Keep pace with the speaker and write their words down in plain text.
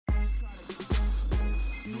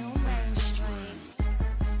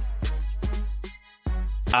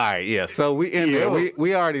All right, yeah. So we in there.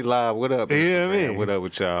 We already live. What up? Yeah, man. What up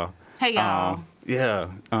with y'all? Hey, y'all.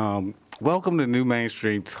 Welcome to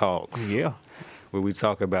NuMainstream Talks. Yeah. Where we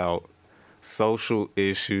talk about social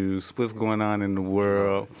issues, what's going on in the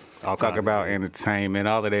world, talk about entertainment,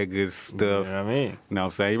 all of that good stuff. You know what I mean? You know what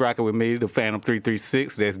I'm saying? You rocking with me, the Phantom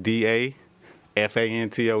 336. That's DAFANTOM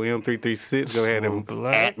 336. Go ahead and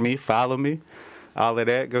at me, follow me. All of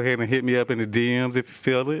that. Go ahead and hit me up in the DMs if you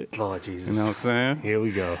feel it. Lord Jesus. You know what I'm saying? Here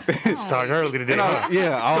we go. Starting early today. Huh?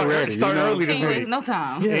 Yeah, already. Start early this week. No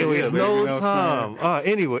time. Yeah, No time.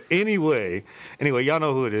 Anyway, y'all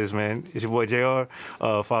know who it is, man. It's your boy JR.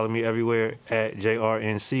 Follow me everywhere at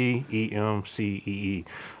JRNCEMCEE.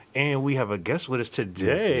 And we have a guest with us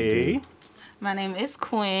today. Yes, My name is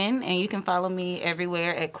Quinn, and you can follow me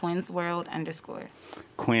everywhere at quinsworld_.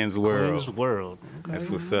 Quinn's World. Quinn's World.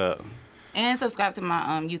 That's what's up. And subscribe to my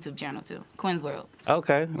YouTube channel, too. Quinn's World.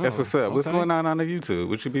 Okay, that's what's up. What's okay. going on the YouTube?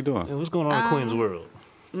 What you be doing? What's going on in Quinn's World?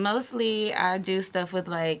 Mostly, I do stuff with,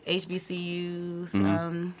 like,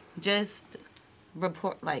 HBCUs, just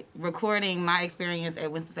recording my experience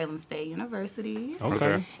at Winston-Salem State University.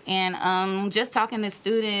 Okay. And just talking to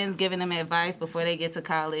students, giving them advice before they get to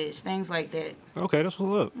college, things like that. Okay, that's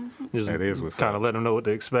what's up. That is what's kind up. of let them know what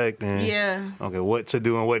to expect and Yeah. what to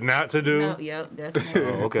do and what not to do. No, yep,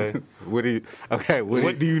 definitely. Okay. What do you tell not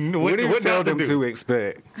to them do? to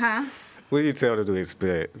expect? Huh? What do you tell them to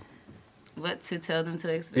expect? What to tell them to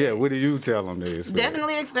expect? Yeah, what do you tell them to expect?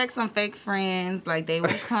 Definitely expect some fake friends. Like, they will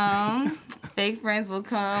come. Fake friends will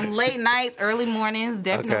come. Late nights, early mornings,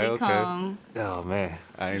 definitely Okay. come. Oh, man.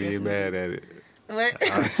 I ain't even mad at it. What?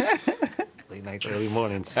 Late nights, early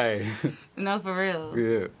mornings. Hey, No, for real.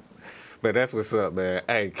 yeah. But that's what's up, man.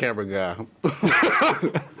 Hey, camera guy.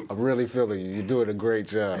 I'm really feeling you. You're doing a great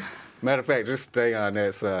job. Matter of fact, just stay on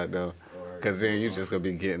that side, though. Because then you're just going to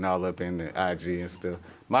be getting all up in the IG and stuff.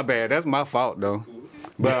 My bad. That's my fault, though.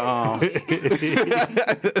 But,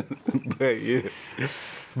 but yeah.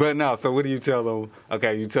 But no, so what do you tell them?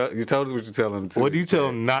 Okay, you told us what you tell them to. What do you tell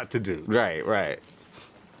them not to do? Right.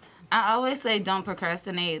 I always say don't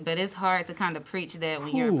procrastinate, but it's hard to kind of preach that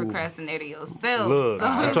when you're a procrastinator yourself. Look, So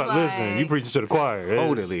I'm it's trying. Listen, like- you preaching to the choir. eh?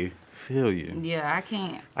 Totally feel you. Yeah, I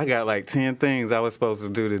can't. I got like 10 things I was supposed to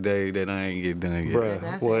do today that I ain't get done yet. Bruh,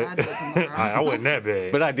 That's what? it. I'll do it tomorrow. I wasn't that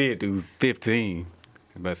bad. But I did do 15,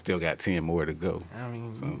 but I still got 10 more to go. I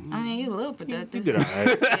mean, I mean, you a little productive. you did all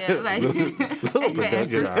right. Yeah, like You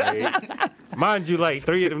did all right. Mind you, like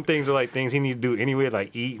 3 of them things are like things he need to do anyway,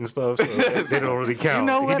 like eat and stuff. So they don't really count. You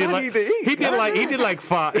know what? He did I like, need to eat. He did like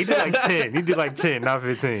 5. He did like 10. He did like 10, not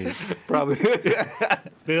 15. Probably.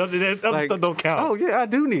 The other stuff don't count. Oh, yeah, I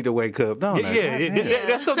do need to wake up, don't I? Yeah,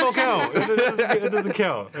 that stuff don't count. It doesn't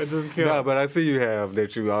count. It doesn't count. No, but I see you have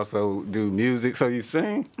that you also do music, so you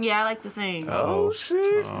sing? yeah, I like to sing. Oh,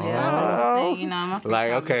 shit. Yeah, I like to sing. You know, my free Like,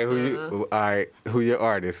 time okay, and stuff. all right, who your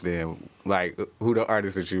artist then? Like, who the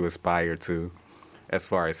artist that you aspire to as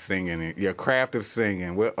far as singing? Your craft of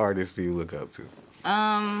singing, what artists do you look up to?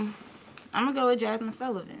 I'm gonna go with Jasmine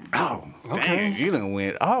Sullivan. Oh, okay. You done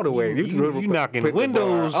went all the way. You knocking put the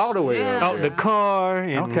windows bar all the way Yeah. up. out the car.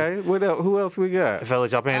 And Okay, what else? Who else we got?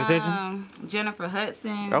 Fellas, y'all paying attention? Jennifer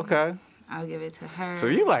Hudson. Okay, I'll give it to her. so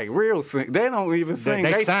you like real sing? They don't even sing.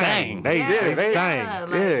 They sang. sing. They yeah, sang.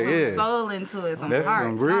 Like Yeah. some soul into it, some That's heart,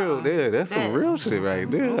 some real. something. Yeah, that's some real shit right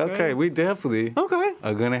there. Okay, we definitely Okay.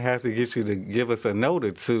 are gonna have to get you to give us a note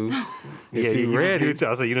or two if you you ready. I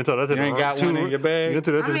said you didn't tell us. You ain't got one in your bag? You didn't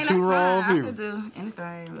tell us I the mean, two that's wrong fine. I people. could do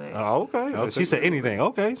anything, but Oh, okay. She said anything.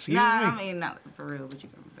 Okay. So nah, I mean, not for real. But you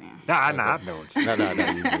know what I'm saying? nah, I know what you. No, you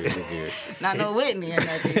good. You good. Not no Whitney or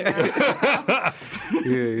nothing.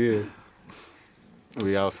 You know? Yeah.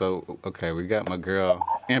 We also we got my girl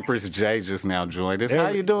Empress J just now joined us. How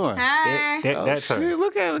you doing? Hi. That's Shit, her.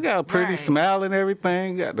 look at her. Got a pretty Right. smile and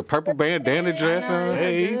everything. Got the purple bandana dress I know, on. you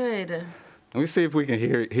Hey. look good. Let me see if we can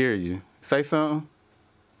hear you. Say something.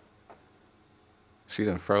 She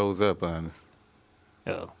done froze up on us.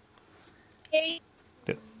 Oh. Hey,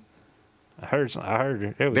 I heard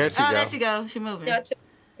her. There we There go. she Oh, go. there she go. She moving. I took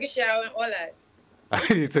a shower and all that.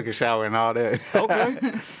 You took a shower and all that.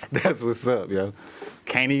 Okay. That's what's up, yo.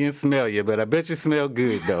 Can't even smell you, but I bet you smell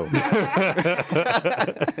good though.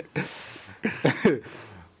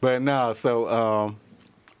 But no, so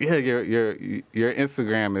yeah, your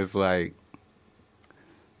Instagram is like,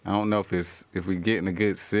 I don't know if we getting a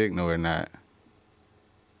good signal or not.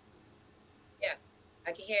 Yeah,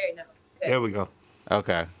 I can hear it now. There we go.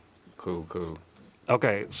 Okay, cool.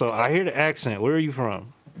 Okay, so I hear the accent. Where are you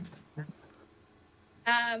from?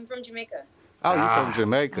 I'm from Jamaica. Oh, you from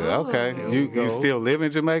Jamaica? Okay, Ooh. you Go. still live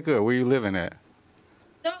in Jamaica, or where you living at?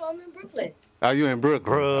 No, I'm in Brooklyn. Oh, you in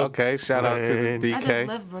Brooklyn? Okay, shout out to the Man. I just BK.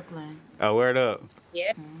 left Brooklyn. Oh, word up.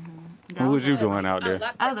 Yeah. What was you doing out there?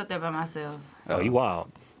 I was up there by myself. Oh, you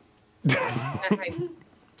wild.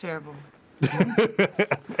 Terrible.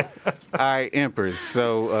 All right, Empress.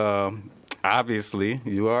 So, obviously,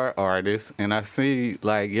 you are an artist, and I see,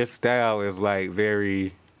 like, your style is, like,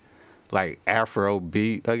 very, like, Afro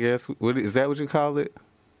beat, I guess. What is that what you call it?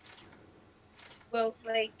 Well,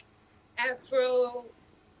 like Afro,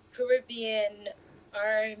 Caribbean,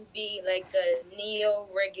 R&B, like a neo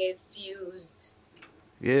reggae fused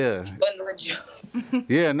Yeah. bundle of joke.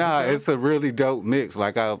 Yeah, nah, it's a really dope mix.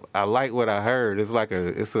 Like, I like what I heard. It's like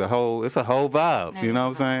it's a whole vibe. That You is know a what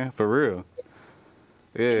I'm saying? For real.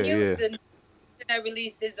 Yeah, yeah. The that I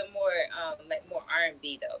released is a more like more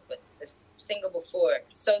R&B though, but the single before,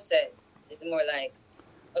 So Said, is more like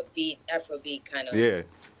upbeat, Afrobeat kind of. Yeah.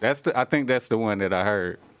 I think that's the one that I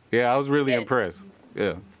heard. Yeah, I was really Yeah. impressed.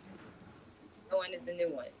 Yeah. That one is the new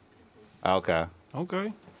one. Okay.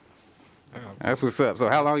 Okay. That's what's up. So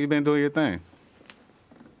how long you been doing your thing?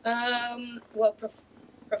 Well,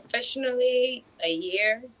 professionally, a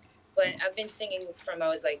year, but I've been singing from I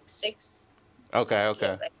was like 6. Okay, okay.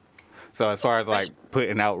 Yeah, like, So as far as like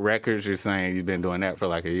putting out records, you're saying you've been doing that for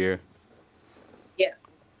like a year? yeah.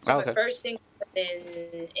 So Okay. my first single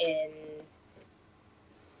was in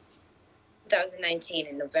 2019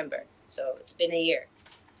 in November. So it's been a year.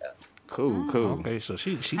 So Cool, cool. Okay, so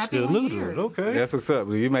she's Happy still 1 new to year. it. Okay. That's what's up.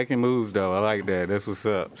 You making moves though. I like that. That's what's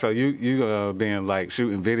up. So you been like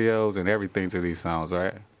shooting videos and everything to these songs,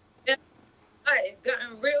 right? it's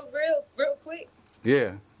gotten real quick.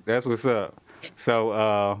 Yeah, that's what's up.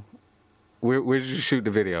 So where did you shoot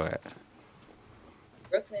the video at?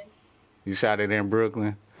 Brooklyn. You shot it in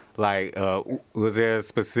Brooklyn. Like, was there a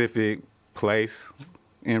specific place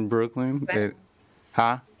in Brooklyn?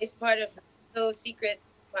 Huh? It's part of Little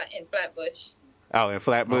Secrets in Flatbush. Oh, in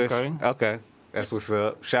Flatbush? Okay. Okay. That's what's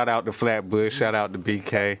up. Shout out to Flatbush. Shout out to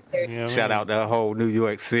BK. Yeah, Shout out to the whole New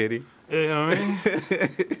York City. You know what I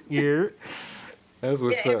mean? Yeah. That's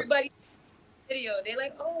what's Yeah, up. everybody video. They're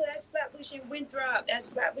like, oh, that's Flatbush and Winthrop. That's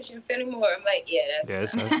Flatbush and Fenimore. I'm like, yeah,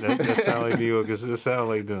 that's. That sound like New York. It sound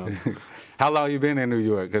like them. How long you been in New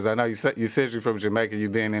York? Because I know you said you're from Jamaica. You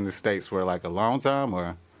been in the States for like a long time,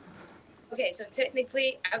 or? Okay, so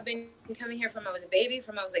technically, I've been coming here from I was a baby,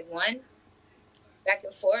 from I was like 1, back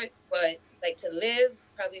and forth. But like to live,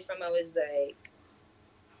 probably from I was like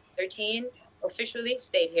 13, officially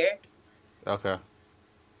stayed here. Okay.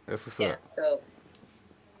 That's what's Yeah, up. so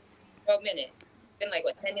for a minute. Been like,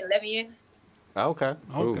 what, 10, 11 years? Okay.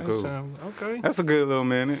 Cool, Okay, cool. okay. That's a good little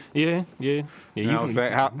minute. Yeah. You know what I'm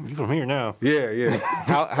saying? You from here now? Yeah.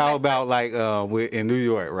 How about like in New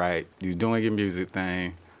York, right? You doing your music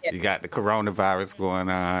thing. Yeah. You got the coronavirus going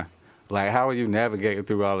on. Like, how are you navigating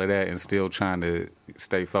through all of that and still trying to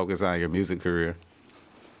stay focused on your music career?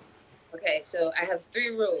 Okay, so I have 3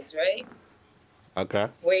 rules, right? Okay.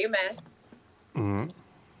 Wear your mask.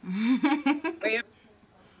 Mm-hmm. Wear your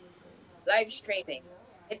live streaming.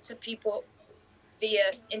 It to people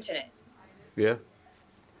via internet. Yeah.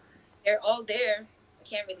 They're all there. I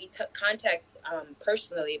can't really contact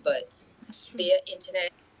personally, but via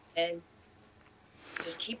internet, and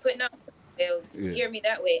just keep putting up. They'll hear me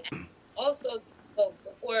that way. And also, well,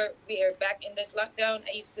 before we are back in this lockdown,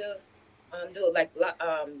 I used to do like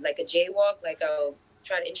a jaywalk. Like I'll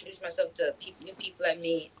try to introduce myself to new people I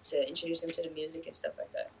meet, to introduce them to the music and stuff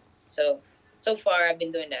like that. So far I've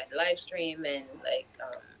been doing that live stream and like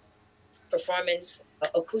performance,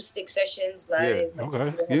 acoustic sessions live. Yeah,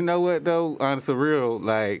 okay. You know what though? On surreal,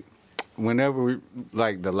 like whenever we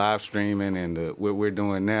like the live streaming and what we're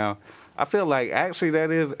doing now, I feel like actually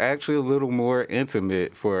that is actually a little more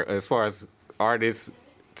intimate for as far as artists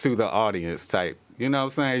to the audience type. You know what I'm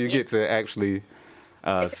saying? You get to actually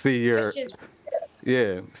see your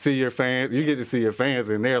see your fans. You get to see your fans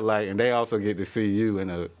in their light, and they also get to see you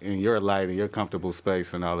in your light and your comfortable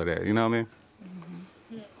space and all of that. You know what I mean?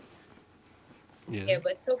 Yeah,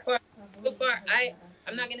 but so far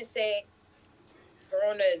I'm not gonna say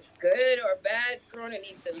Corona is good or bad. Corona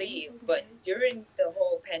needs to leave. But during the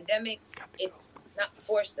whole pandemic, it's not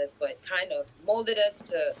forced us, but kind of molded us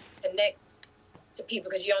to connect to people,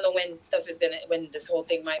 because you don't know when this whole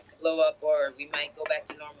thing might blow up or we might go back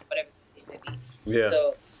to normal, whatever the case may be. Yeah.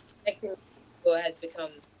 So connecting people has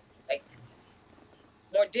become like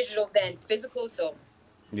more digital than physical. So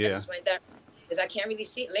I just went that, because I can't really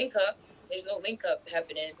see link up. There's no link up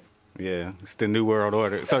happening. Yeah, it's the new world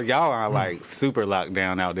order. So y'all are like super locked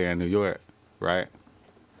down out there in New York, right?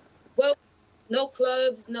 Well, no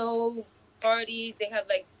clubs, no parties. They have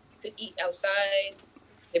like, you could eat outside.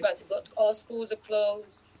 They're about to go. All schools are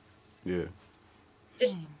closed. Yeah.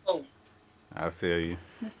 Just home. I feel you.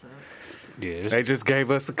 That sucks. Yeah. They just gave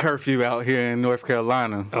us a curfew out here in North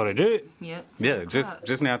Carolina. Oh, they did? Yep. Yeah,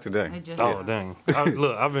 just now today. They just Oh, dang.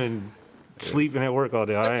 Look, I've been sleeping at work all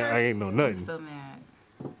day. I ain't know I'm nothing. so mad.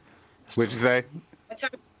 What'd you say? What time?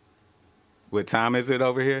 What time is it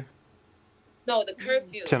over here? No, the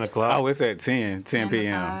curfew. 10 o'clock. Oh, it's at 10 10 to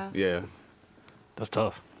p.m. 5. Yeah. That's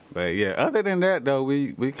tough. But yeah, other than that though,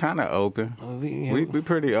 we kind of open. We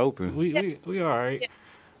pretty open. We all right.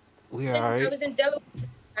 We all And I right. was in Delaware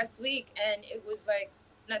last week, and it was like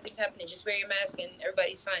nothing's happening. Just wear your mask, and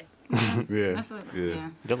everybody's fine. Yeah. That's what. Yeah. Yeah.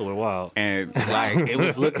 Delaware wild. And like it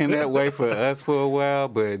was looking that way for us for a while,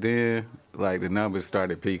 but then like the numbers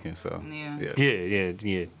started peaking. So Yeah.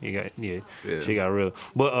 Yeah. Yeah. She got real.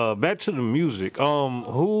 But back to the music.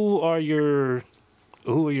 Who are your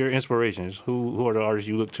inspirations? Who are the artists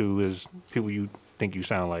you look to as people you think you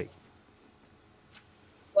sound like?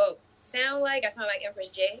 Well, I sound like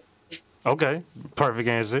Empress J, Okay, perfect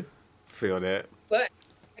answer. Feel that. but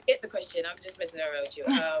I get the question. I'm just messing around with you.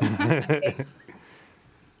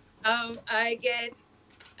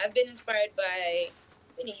 I've been inspired by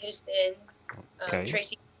Whitney Houston, Okay.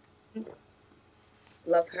 Tracy,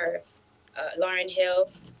 love her, Lauryn Hill.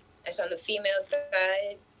 That's on the female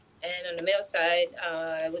side, and on the male side,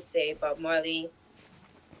 I would say Bob Marley.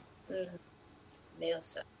 Male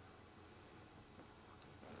side.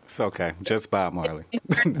 It's okay. Just Bob Marley.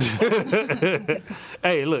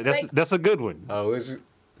 Hey, look, that's a good one. Oh,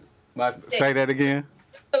 say that again.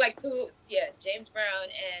 So like James Brown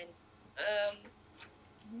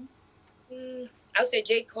and I'll say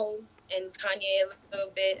J. Cole and Kanye a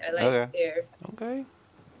little bit. I like their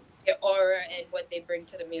aura and what they bring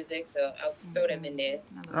to the music, so I'll throw them in there.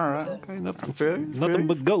 All right. Okay, Nothing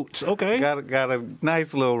but goats. Okay. Got a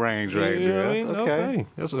nice little range right there. I mean, okay.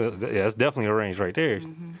 That's definitely a range right there.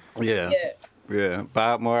 Yeah.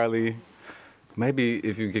 Bob Marley. Maybe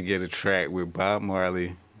if you could get a track with Bob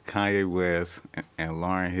Marley, Kanye West, and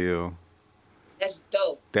Lauryn Hill. That's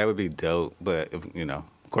dope. That would be dope. But if, of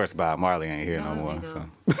course, Bob Marley ain't here no more. So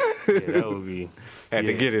that would be. Had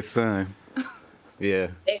to get his son. Yeah.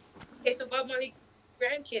 Okay, so Bob Marley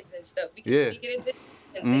grandkids and stuff. We can get into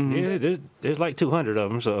it. Yeah, there's like 200 of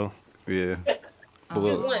them. So yeah.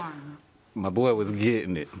 There's one. My boy was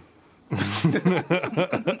getting it.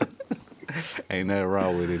 Ain't nothing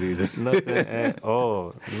wrong with it either. Nothing at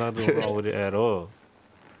all. Nothing wrong with it at all.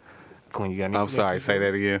 Queen, you got any I'm sorry. Say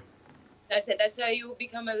that again. I said that's how you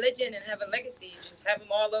become a legend and have a legacy. You just have them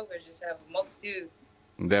all over. Just have a multitude.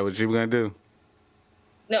 Is that what you were gonna do?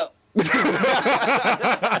 No. That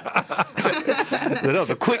was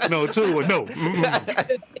a quick no too. Or no.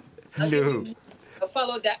 No. I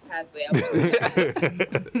followed that pathway.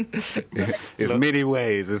 It's many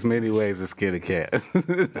ways. It's many ways to skin a cat.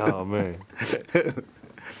 Oh man.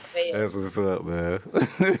 That's what's up, man.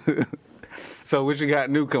 So what you got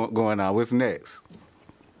new going on? What's next?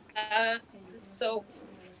 So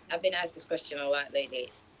I've been asked this question a lot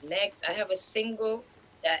lately. Next, I have a single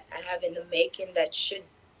that I have in the making that should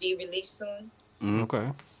be released soon.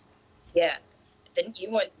 Okay. Yeah. Then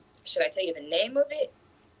should I tell you the name of it?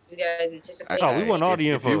 You guys anticipate? Oh, we want all the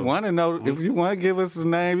info. If you want to know, if you want to give us the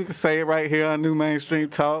name, you can say it right here on NuMainstream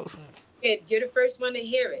Talks. You're the first one to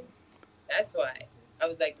hear it. That's why. I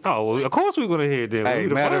was like, oh, well, of course we're going to hear it then. Hey,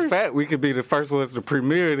 matter of fact, we could be the first ones to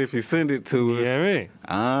premiere it if you send it to us. Yeah,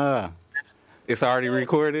 man. It's already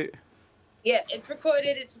recorded? Yeah, it's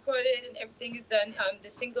recorded, and everything is done. The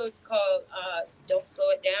single is called Don't Slow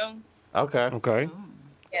It Down. Okay.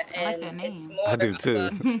 Yeah, I like and that name. it's more I do too.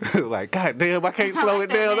 Like, God damn, I can't slow it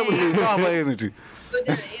down. That was all my energy. But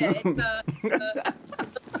it's a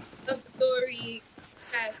love story,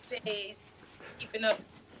 fast pace, keeping up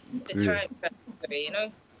the time, you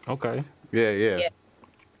know? Okay. Yeah.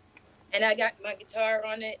 And I got my guitar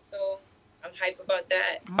on it, so I'm hype about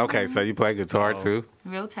that. Okay, so you play guitar too?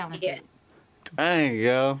 Real talented. Yeah. Dang,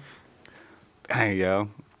 yo.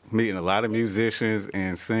 Meeting a lot of musicians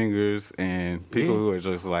and singers and people who are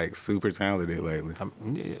just like super talented lately.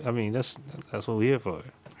 I mean, that's what we're here for.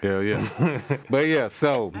 Hell yeah. But yeah,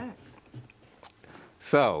 so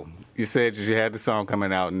you said that you had the song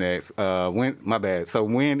coming out next. My bad. So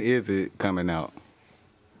when is it coming out?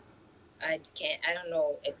 I don't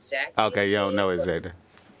know exactly. Okay, you don't know exactly.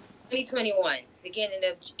 2021, beginning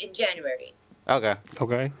in January. Okay.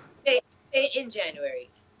 In January.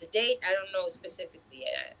 The date, I don't know specifically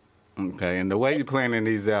yet. Okay, and the way you're planning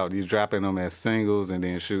these out, you dropping them as singles and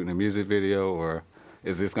then shooting a music video, or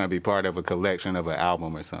is this going to be part of a collection of an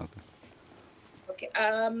album or something? Okay,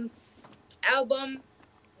 album,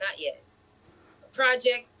 not yet. A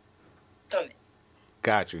project, coming.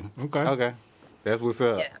 Got you. Okay. Okay. That's what's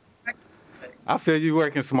up. Yeah. I feel you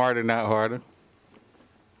working smarter, not harder.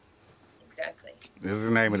 Exactly. This is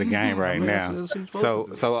the name of the game right mean, now. that's what you're supposed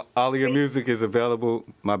to do. So all of your music is available.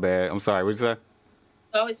 My bad. I'm sorry. What'd you say?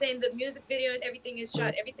 I was saying the music video and everything is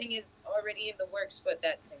shot. Everything is already in the works for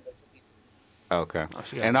that single to be released. Okay.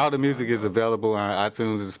 she got And all the music is available on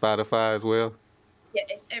iTunes and Spotify as well? Yeah,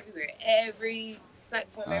 it's everywhere. Every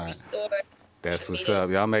platform, every Alright. store. That's social what's media. up.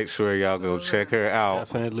 Y'all make sure y'all go check her out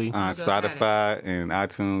Definitely. on Go at it. Spotify and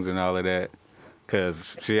iTunes and all of that.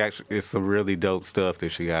 Because she actually, it's some really dope stuff that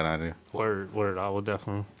she got on there. Word. I will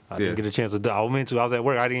definitely. I Yeah. didn't get a chance to. I was at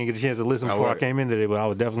work. I didn't get a chance to listen before I work. came in today, but I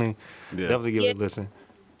would definitely give it a listen.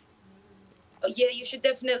 Oh yeah, you should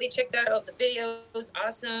definitely check that out. The video is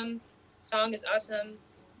awesome. Song is awesome.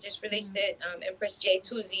 Just released it. Empress J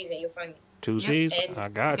 2 Z's and you'll find me. 2 C's. And- I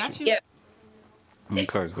got you. Got you? Yeah.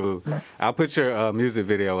 Okay, cool. I'll put your music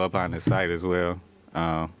video up on the site as well.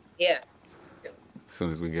 Yeah. As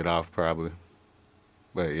soon as we get off, probably.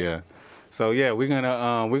 But yeah, so yeah, we're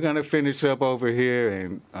gonna finish up over here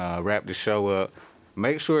and wrap the show up.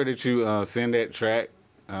 Make sure that you send that track.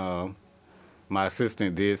 My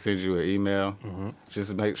assistant did send you an email.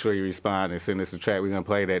 Just make sure you respond and send us a track. We're gonna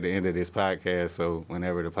play it at the end of this podcast. So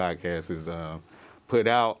whenever the podcast is put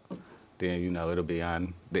out, then it'll be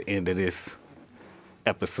on the end of this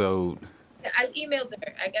episode. I emailed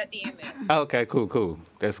her. I got the email. Okay, cool.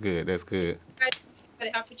 That's good. For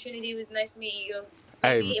the opportunity, it was nice meeting you.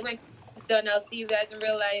 Hey. Maybe when it's done, I'll see you guys in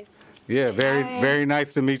real life. Yeah, very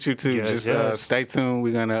nice to meet you too. Yes, Just stay tuned.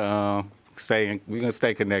 We're gonna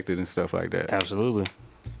stay connected and stuff like that. Absolutely.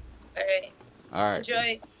 All right. All right.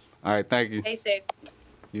 Enjoy. All right. Thank you. Stay safe.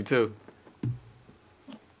 You too.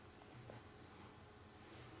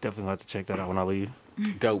 Definitely have to check that out when I leave.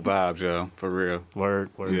 Dope vibes, yo. For real. Word.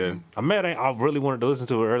 Yeah. I'm mad. I really wanted to listen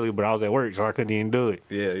to it earlier, but I was at work, so I couldn't even do it.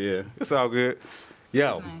 Yeah. It's all good.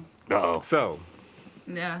 Yo. Nice. Oh. So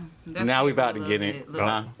Yeah. now we about to get in.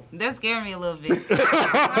 Huh? That scared me a little bit.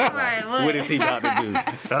 I'm like, What is he about to do?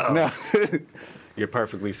 No. You're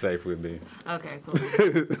perfectly safe with me. Okay, cool.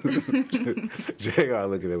 JR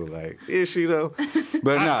looking at me like, is she though?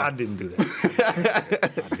 But no. I didn't do that.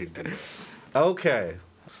 I didn't do that. Okay.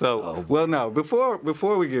 So, well, no. Before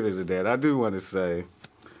we get into that, I do want to say,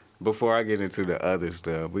 before I get into the other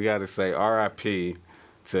stuff, we got to say R.I.P.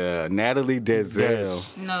 to Natalie Dezelle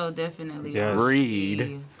Yes. No, definitely. Yes.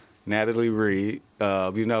 Reed. Natalie Reed.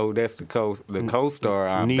 That's the co-star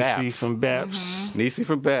on Niecy Baps. from Baps. Niecy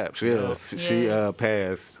from Baps. Yes. She Yes.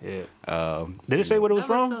 passed. Yeah. Did it say what it was That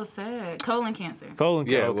from? was so sad. Colon cancer. Colon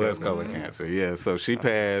Yeah, cancer. it was colon cancer. Yeah, so she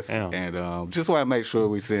passed, Damn. and just want to make sure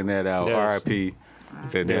we send that out. Yes. R.I.P.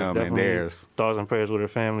 to them and definitely theirs. Thoughts and prayers with her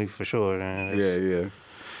family for sure, man. Yeah.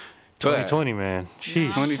 2020, man. Jeez.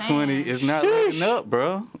 2020 is not letting up,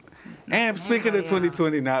 bro. And speaking of yeah.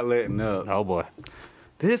 2020 not letting up, Oh boy.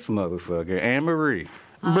 this motherfucker, Anne-Marie.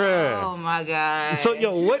 Bruh. Oh my god. So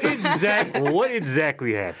yo, what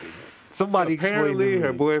exactly happened? Somebody explain Apparently, to me.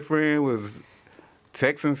 her boyfriend was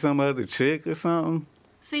texting some other chick or something.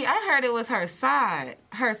 See, I heard it was her side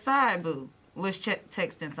boo was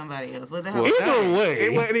texting somebody else. Was it her? Well, Either way.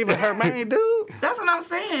 It wasn't even her main dude. That's what I'm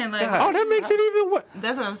saying. Like, Oh, that makes it even worse.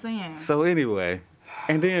 that's what I'm saying. So anyway,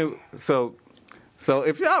 and then so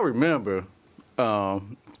if y'all remember,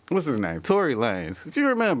 what's his name? Tory Lanez. If you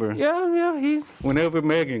remember, Yeah, he. whenever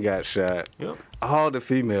Megan got shot, Yep. all the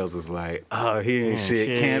females was like, "Oh, he ain't shit.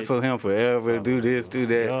 shit. Cancel him forever. Do this, do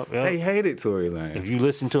that." Yup. They hated Tory Lanez. If you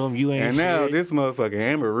listen to him, you ain't. And now shit. this motherfucker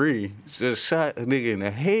Anne-Marie just shot a nigga in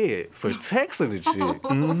the head for texting the chick.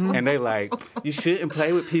 Mm-hmm. And they like, you shouldn't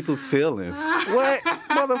play with people's feelings. What?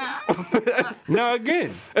 Motherfucker. Now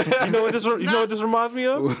again, you know what this reminds me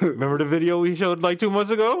of? Remember the video we showed like 2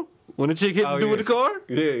 months ago when the chick hit the dude with the car?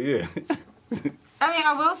 Yeah. I mean,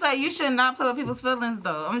 I will say you should not play with people's feelings,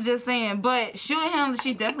 though. I'm just saying. But shooting him,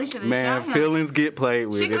 she definitely should have Man, shot him. feelings get played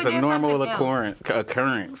with. She It's could've a did normal something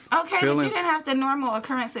occurrence. Okay, but you Feelings, didn't have to normal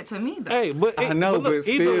occurrence it to me, though. Hey, but I know, look, but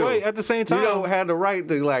still, either way, at the same time, you don't have the right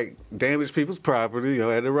to like damage people's property. You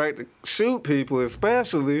don't have the right to shoot people,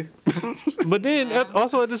 especially but then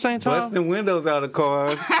also at the same time, busting windows out of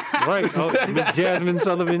cars. right? Oh, Miss Jasmine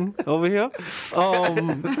Sullivan over here.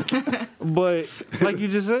 But like you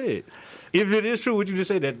just said, if it is true what you just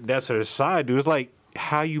said, that's her side dude. It's like,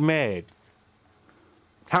 how you mad?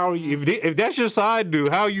 How are you? If that's your side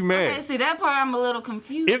dude, how are you mad? Okay, see, that part I'm a little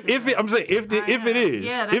confused. I'm saying if it is,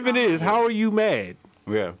 Yeah, that's if it all is, right. how are you mad?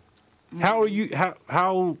 Yeah. How are you?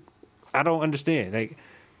 How? I don't understand. Like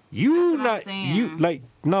you That's what I'm not you saying. like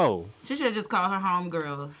no. She should have just called her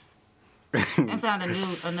homegirls. and found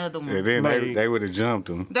another one. And then Like- they would have jumped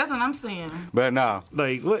him. That's what I'm saying. But no,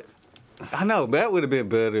 Like what? I know that would have been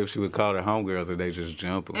better if she would call her homegirls and they just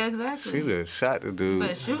jump him. Exactly. She just shot the dude.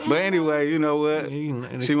 But shooting But him? anyway, you know what?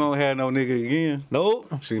 She won't have no nigga again.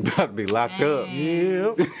 Nope. She about to be locked up.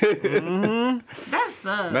 Yep. That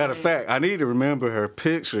sucks. Matter of fact, I need to remember her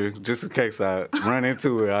picture just in case I run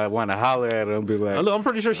into her. I want to holler at her and be like, Look, I'm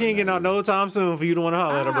pretty sure she ain't getting out no time soon for you to want to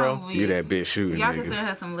holler at her, bro. "You that bitch shooting Y'all can niggas." send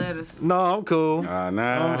her some letters. No, I'm cool. Nah.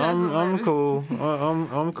 I'm cool.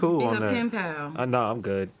 I'm cool Be on her that. pen pal. No, I'm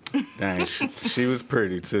good. Dang, she was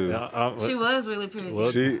pretty too. She was really pretty.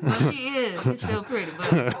 Well, She Well, she is. She's still pretty.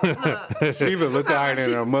 But look, she even look alright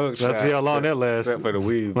in her mug shot. Let's see how long that lasts. Except for the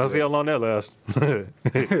weave. Let's see how long that lasts.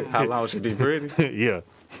 How long she be pretty? Yeah.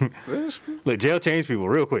 Look, jail change people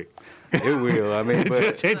real quick. It will. I mean, Jail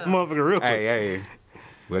but change the motherfucker real quick. hey.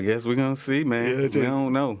 Well, I guess we're gonna see, man. Yeah, We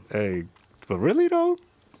don't know. Hey, but really though?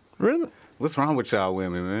 Really? What's wrong with y'all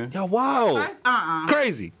women, man? Yo, wow. first,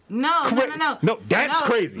 Crazy. No. No, that's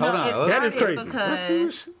crazy. No, Hold on. it That is started crazy.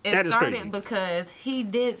 Because That it is started crazy. because he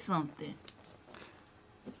did something.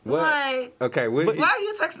 What? Like, Okay, what? why are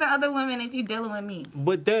you texting other women if you dealing with me?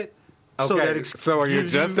 But that. Okay, so are you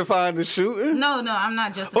gives justifying the shooting? No, I'm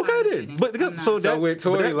not justifying Okay the then. shooting. But I'm not. so that. So with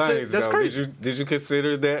Tory but Lanez, that's though, crazy. did you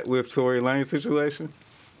consider that with Tory Lanez situation?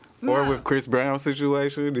 Or No. with Chris Brown's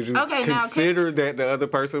situation? Did you Okay, now, consider that the other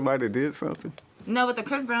person might have did something? No, with the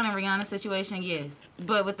Chris Brown and Rihanna situation, yes.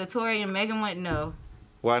 But with the Tory and Megan one, no.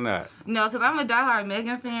 Why not? No, because I'm a diehard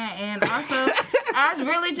Megan fan, and also I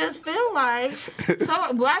really just feel like,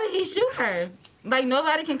 so why did he shoot her? Like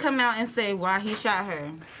nobody can come out and say why he shot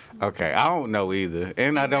her. Okay, I don't know either.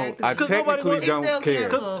 And I Exactly. 'Cause technically He's still don't care.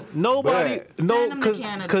 canceled. Nobody, But- Send him to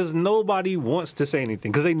Canada. because nobody wants to say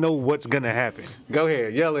anything because they know what's gonna happen. Go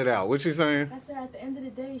ahead, yell it out. What you saying? I said at the end of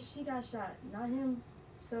the day, she got shot, not him.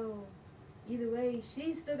 So either way,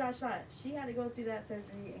 she still got shot. She had to go through that surgery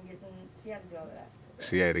and get them. She had to do all of that.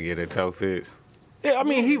 She had to get her toe fixed. Yeah, I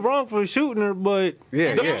mean he wrong for shooting her, but Yeah,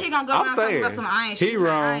 And then yeah. he gonna go I'm around talking about saying some I ain't he shoot her.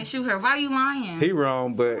 I wrong. ain't shoot her. Why you lying? He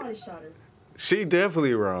wrong, but Probably shot her. she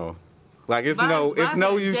definitely wrong. Like it's Vibes-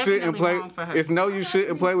 no Vibes you is shouldn't definitely play. wrong for her. It's no you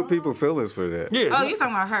shouldn't play with people's feelings for that. yeah. Oh, you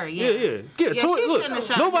talking about her? Yeah. Yeah. Yeah, Tory, she look, shouldn't have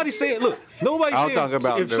shot nobody's saying. Look, nobody's I'm saying. talking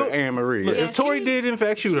about if the Anne Marie. Look, Yeah, if Tory she- did in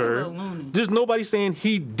fact shoot she a her, little loony. just nobody's saying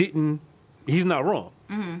he didn't. He's not wrong.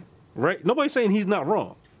 Mm-hmm. Right? Nobody's saying he's not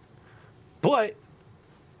wrong. But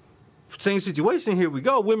same situation. Here we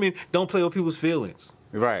go. Women don't play with people's feelings.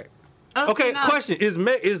 Right. Oh, Okay. see, no. Question: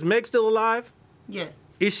 Is Meg still alive? Yes.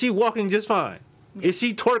 Is she walking just fine? Is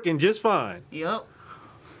she twerking just fine? Yep.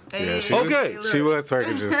 Yeah, she Okay. was, she was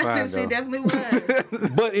twerking just fine She though. definitely was.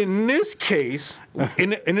 But in this case, in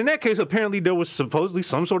that case, apparently there was supposedly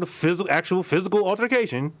some sort of actual physical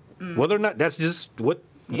altercation. Whether or not that's just where it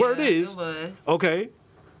Yeah, is. It was. Okay.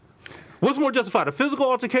 What's more justified, a physical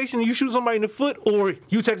altercation, you shoot somebody in the foot, or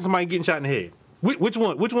you texting somebody getting shot in the head? Which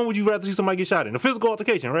one? Which one would you rather see somebody get shot in? A physical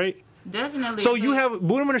altercation, right? Definitely. So you but- have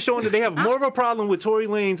women are showing that they have more of a problem with Tory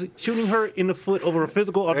Lanez shooting her in the foot over a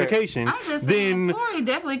physical altercation I'm just saying, than Tory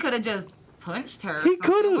definitely could have just punched her. or He something.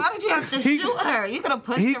 could've. Why did you have to He- shoot her? You could have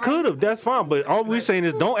punched he her. could have. That's fine. But all we're saying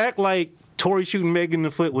is don't act like Tory shooting Megan in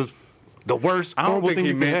the foot was the worst, I don't horrible think thing he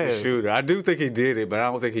you could meant to have. shoot her. I do think he did it, but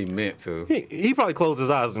I don't think he meant to. He probably closed his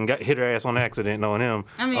eyes and hit her ass on accident, knowing him.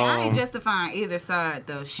 I mean, I ain't justifying either side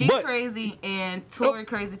though. She but- crazy and Tory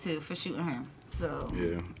crazy too for shooting her. So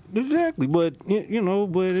Yeah. Exactly, but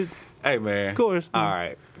Hey man. Of course. All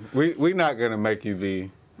right. We not gonna make you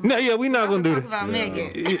be. no, yeah, we're not gonna do talk that. about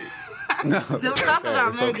Megan. No. Don't talk about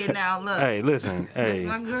it's Megan okay. now. Look, Hey, listen, that's hey,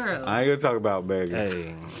 my girl. I ain't gonna talk about Megan.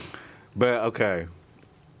 hey. But okay.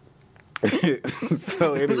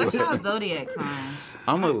 So anyway, What's y'all zodiac signs?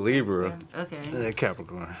 I'm a Libra. Okay,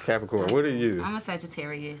 Capricorn. Capricorn. What are you? I'm a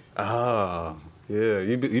Sagittarius. Oh, yeah.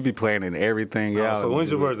 You be planning everything out. So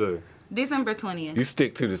when's your birthday? December 20th. You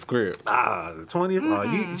stick to the script. The 20th. Oh,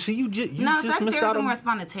 you see, you just No, just missed Sagittarius out are on. more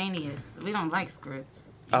spontaneous. We don't like scripts.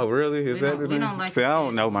 Oh, really? Is We that don't- the we thing? don't like See, I don't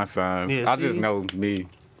schedule. know my signs. Yeah, I just see? know me,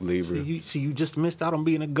 Libra. You just missed out on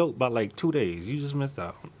being a goat by like 2 days. You just missed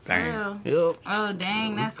out. Dang. Real. Yep. Oh,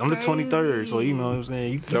 dang, that's I'm the crazy. 23rd, so you know what I'm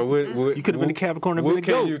saying. So what You could've been a Capricorn and What been a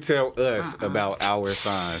can goat. you tell us about our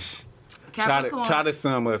signs? Capricorn. Try to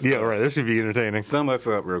sum us Yeah, up. right. This should be entertaining. Sum us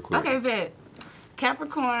up real quick. Okay, bet.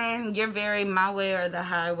 Capricorn, you're very my way or the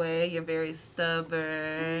highway. You're very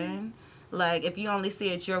stubborn. Like, if you only see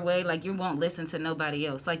it your way, like, you won't listen to nobody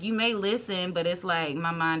else. Like, you may listen, but it's like,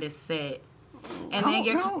 my mind is set And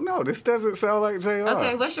then I don't know. This doesn't sound like JR.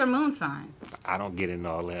 Okay, what's your moon sign? I don't get into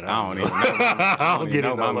all that. I don't even know. I don't get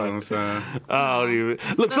into my all moon that. sign. I don't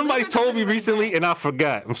even. Look, somebody's told me recently, and I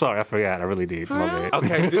forgot. I'm sorry, I forgot. I really did. For My real? bad.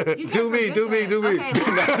 Okay, do me. Okay,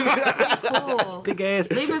 Libras are cool. Big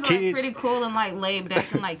ass Libras are kid. like pretty cool and like laid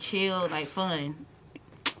back and like chill, like fun.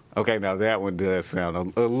 Okay, now that one does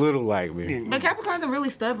sound a little like me. But Capricorns are really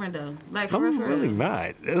stubborn though. Like for I'm real. really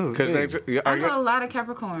not. Because I know a lot of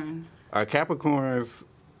Capricorns. are Capricorns?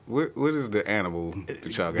 What is the animal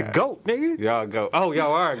that y'all the got? goat, nigga. Y'all go. Oh,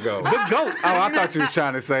 y'all are a goat. The goat. Oh, I thought you was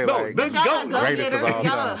trying to say No, like. the Y'all are goat. Greatest of go-getters. all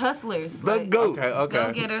Y'all are time. hustlers. The Like, goat. Okay.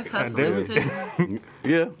 Go-getters, hustlers too.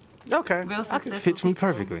 Yeah. Okay. Real successful. Fits me people.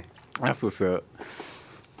 perfectly. That's what's up.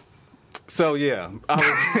 So yeah,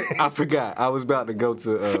 I forgot. I was about to go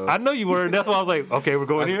to. I know you were. That's why I was like, okay, we're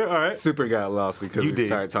going here. All right. Super got lost because You we did.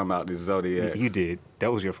 started talking about the zodiacs. You did.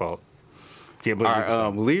 That was your fault. Yeah, but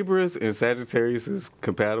Are Libras and Sagittarius is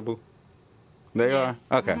compatible? They Yes.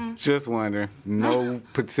 are? Okay. Just wondering. No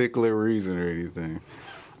particular reason or anything.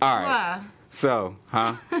 All right. Why? So,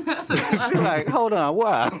 huh? She's like, hold on,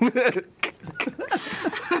 why?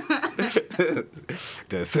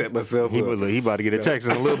 Just set myself he, up. he about to get a text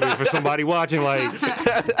in a little bit for somebody watching. Like,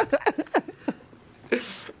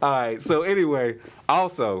 All right. So anyway,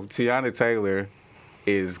 also Tiana Taylor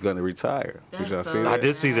is gonna retire. Did y'all That's see so that? I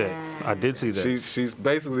did see that. I did see that. She's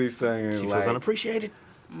basically saying She feels like, unappreciated.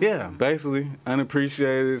 yeah, basically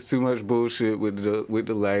unappreciated. It's too much bullshit with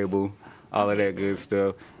the label, all of that good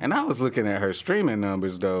stuff. And I was looking at her streaming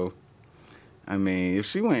numbers though. I mean, if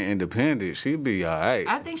she went independent, she'd be all right.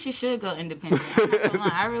 I think she should go independent. I'm not gonna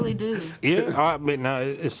lie, I really do. Yeah, I mean, now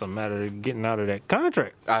it's a matter of getting out of that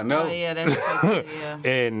contract. I know. Oh yeah, that's true. Yeah.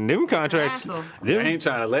 And them contracts, hassle. They them, ain't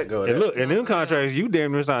trying to let go of and that. look, and them contracts, you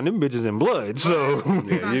damn near signed them bitches in blood. So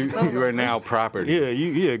Yeah, you are now property.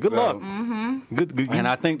 yeah, good luck. Good. And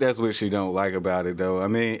I think that's what she don't like about it, though. I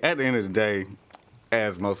mean, at the end of the day,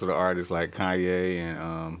 as most of the artists like Kanye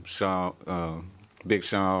and Sean, Big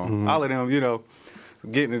Sean, all of them, you know,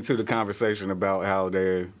 getting into the conversation about how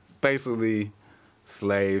they're basically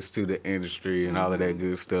slaves to the industry and all of that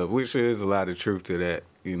good stuff, which is a lot of truth to that,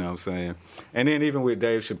 you know what I'm saying? And then even with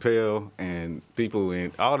Dave Chappelle and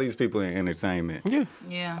all these people in entertainment,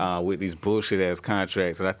 Yeah. with these bullshit ass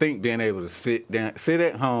contracts. And I think being able to sit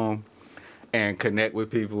at home and connect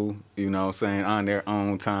with people, you know what I'm saying, on their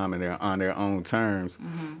own time and on their own terms.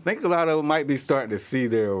 I think a lot of them might be starting to see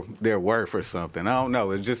their worth or something. I don't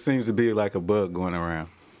know. It just seems to be like a bug going around.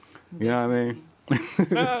 You know what I mean?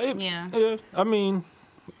 Yeah. I mean,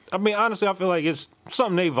 honestly, I feel like it's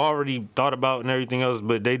something they've already thought about and everything else,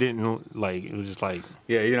 but they didn't like. It was just like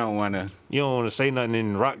Yeah, you don't want to. you don't want to say nothing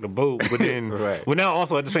and rock the boat, but then, Right. But now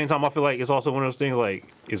also at the same time, I feel like it's also one of those things like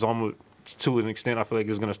it's almost to an extent. I feel like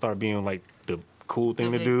it's gonna start being like the cool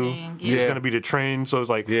thing The to big do. thing, It's yeah. gonna be the trend. So it's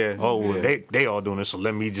like, Yeah. oh, well, Yeah. they all doing this, so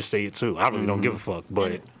let me just say it too. I really don't give a fuck,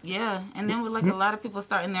 but. Yeah, and then with like a lot of people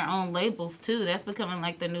starting their own labels too, that's becoming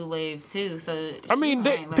like the new wave too. So I mean,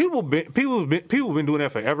 people been doing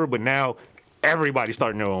that forever, but now everybody's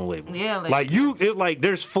starting their own label. Yeah, like it's like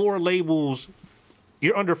there's 4 labels.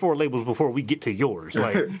 You're under 4 labels before we get to yours.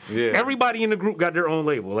 Like Yeah. everybody in the group got their own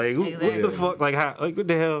label. Like what Exactly. the fuck? Like how? Like what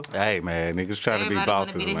the hell? Hey, man, niggas trying to be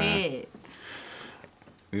bosses, be the man. head.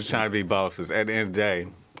 Niggas trying to be bosses. At the end of the day,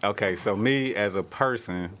 okay, so me as a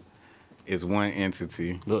person is one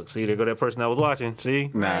entity. Look, see, there go that person I was watching. See?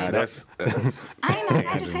 Nah, Right. that's I ain't no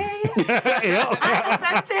Sagittarius. yeah. I ain't no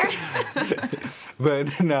Sagittarius.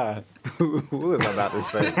 but nah. What was I about to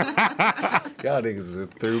say? Y'all niggas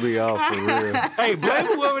just threw me off for real. Hey, blame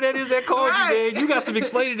whoever that is that called Right. you, man. You got some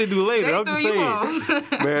explaining to do later. I'm just Threw you saying.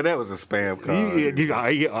 off. Man, that was a spam call.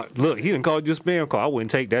 Look, he didn't call you a spam call. I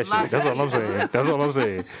wouldn't take that shit. That's all I'm saying. That's all I'm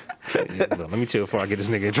saying. Look, let me chill before I get this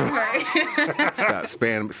nigga in trouble. Right. Stop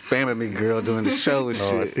spamming me, girl, doing the show and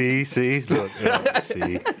Oh, shit. see, look, yeah,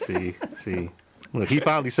 see. Look, he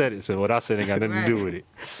finally said it, so what I said ain't got nothing to do with it.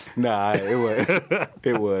 Nah, it was.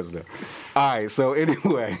 It was though. All right. So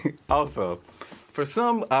anyway, also, for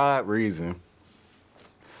some odd reason,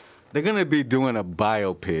 they're gonna be doing a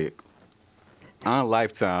biopic on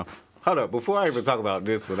Lifetime. Hold up, before I even talk about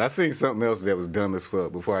this one, I seen something else that was dumb as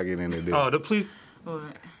fuck. Before I get into this, Oh, the police.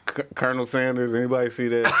 Colonel Sanders. Anybody see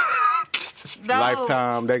that? No.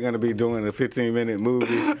 Lifetime. They're gonna be doing a 15-minute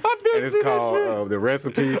movie, and it's see that called shit. The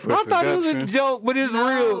Recipe for I thought it was a Seduction. joke, but it's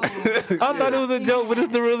real. I thought it was a joke, but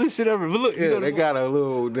it's the realest shit ever. But look, you Yeah, know, they got a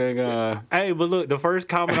little dang. Hey, but look, the first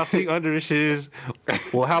comment I see under this shit is,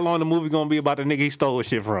 well, how long the movie gonna be about the nigga he stole his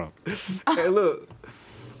shit from? Hey, look.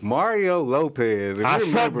 Mario Lopez. If I you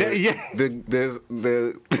saw remember, that, yeah.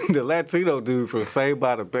 the Latino dude from Saved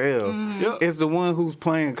by the Bell is the one who's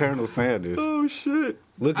playing Colonel Sanders. Oh shit!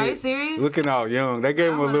 Are you serious? Looking all young. They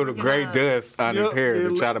gave him a wanna little look it gray up. dust on his hair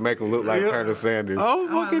to try to make him look like Colonel Sanders. Oh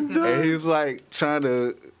wanna fucking look it up. done. And he's like trying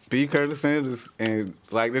to be Colonel Sanders, and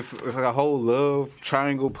like this, it's like a whole love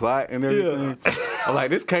triangle plot and everything. I'm like,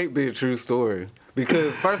 this can't be a true story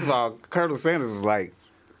because first of all, Colonel Sanders was like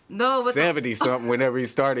No, but 70 something whenever he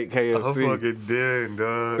started I'm KFC. fucking dead,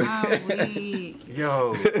 dog. I'm weak.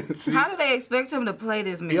 Yo, How do they expect him to play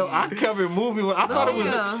this man? yo, I covered movie. I thought it was.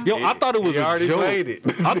 Yeah. Yo, I thought it was He a already joke. played it.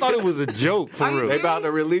 I thought it was a joke for Are you real. They about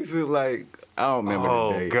to release it like I don't remember the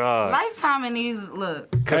Oh date. God. Lifetime in these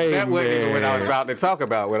look. Cause that wasn't even what I was man. about to talk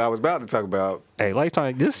about. What I was about to talk about. Hey,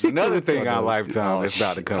 Lifetime. This Another thing on Lifetime that's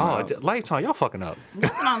about to come out. Lifetime, y'all fucking up.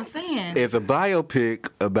 That's what I'm saying. It's a biopic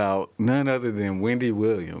about none other than Wendy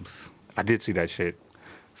Williams. I did see that shit.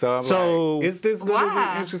 So I'm So- like, is this going to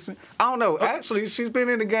Why? be interesting? I don't know. Actually, she's been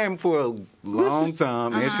in the game for a long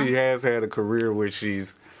time, and she has had a career where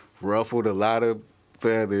she's ruffled a lot of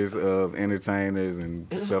feathers of entertainers and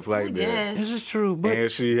stuff like that. Yes. This is true, but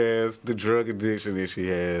And she has the drug addiction, and she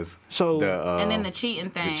has So- the, And then the cheating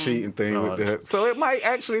thing. the cheating thing No, with her. So it might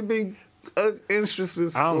actually be an interesting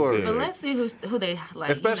Sounds story. good. But let's see who they like.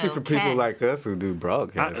 Especially for people cast. like us who do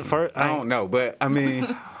broadcasting. first, I don't know, but I mean,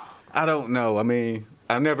 I don't know. I mean,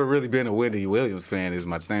 I've never really been a Wendy Williams fan. Is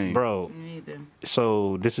my thing, bro. Me either.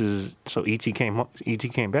 So E.T.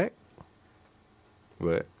 came back.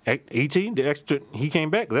 But E.T. the extra he came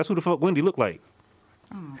back. That's who the fuck Wendy looked like.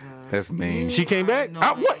 that's mean. She came back. No,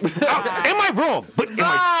 What? Am I wrong? But am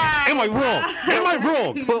I wrong? Am I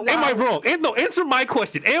wrong? But am I wrong? And no, answer my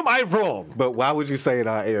question. Am I wrong? But why would you say it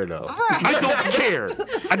on air though? I don't care.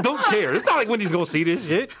 I don't care. It's not like Wendy's gonna see this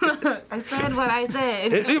shit. I said what I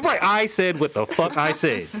said. It's right. I said what the fuck I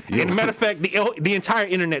said. And matter of fact, the entire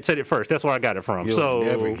internet said it first. That's where I got it from. You'll So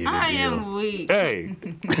never get a I deal. am weak. hey,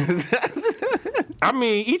 I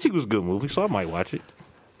mean, E.T. was a good movie, so I might watch it.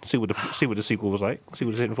 See what the sequel was like. See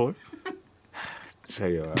what it's hitting for.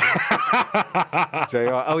 JR.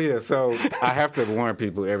 JR. Oh yeah. So I have to warn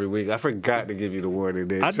people every week. I forgot to give you the warning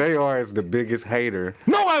that JR is the biggest hater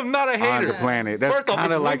No, I'm not a on hater. the planet. That's First off,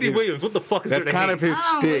 kind it's of like Wendy his, Williams. What the fuck is that's there to kind hate? of his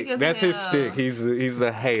Oh, shtick. weak as That's his hell. shtick. He's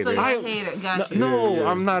a hater. So you're I- a hater. Got you. No, Yeah.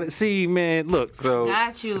 I'm not. See, man, look. So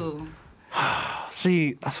Got you.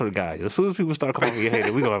 See, I swear to God, as soon as people start calling me a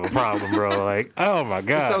hater, we gonna have a problem, bro. Like, oh my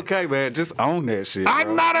God. it's okay, man. Just own that shit. I'm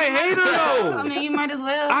bro. not a hater I though. mean, you might as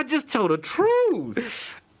well. I just tell the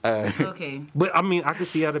truth. Okay. But I mean, I can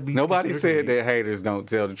see how to be. Nobody said that haters don't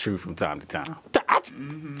tell the truth from time to time. That's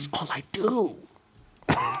all I do.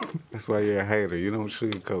 That's why you're a hater. You don't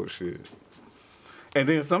sugarcoat shit. And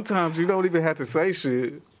then sometimes you don't even have to say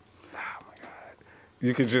shit.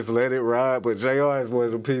 You can just let it ride, but JR is one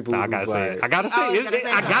of the people I who's gotta say like, it. I gotta say Always it. gotta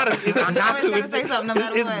say I gotta. I got Always to. gotta say something no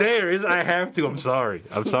matter It's what. there. I have to. I'm sorry.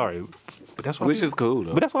 But that's why. which people, is cool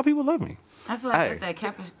though. But that's why people love me. I feel like Hey. that's that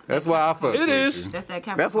Capricorn. That's why I fucks It with is. you. That's that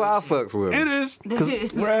Capricorn. That's why I shit. fucks with It him. is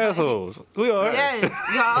because we're assholes. We are. Yes,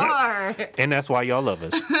 y'all are. And that's why y'all love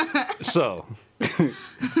us. So,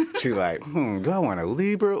 She's like, do I want a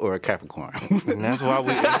Libra or a Capricorn? and that's why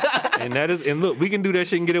we. And that is. And look, we can do that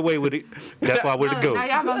shit and get away with it. That's why we're the Now goat.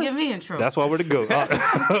 y'all gonna get me in trouble. That's why we're the goat.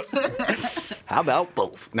 How about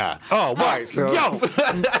both? Nah. Oh, All right, so yo,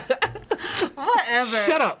 Whatever.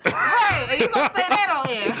 shut up. Right, and you gonna say that on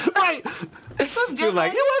air? Right. you're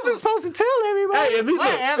like, you wasn't supposed to tell everybody. Hey, at least,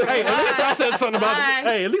 Whatever. hey, at least I said something about. Bye.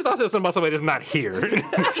 Hey, at least I said something about somebody that's not here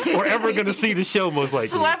or ever gonna see the show, most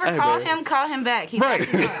likely. Whoever Hey, call him back. He's Right.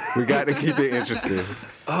 We got to keep it interesting.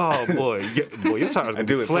 Oh boy, boy, your tires. I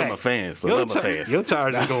do it for my fans. I love my fans. Your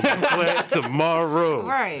tires is gonna be flat tomorrow.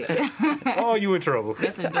 Right. Oh, you in trouble.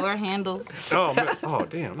 Listen, door handles. Oh man. Oh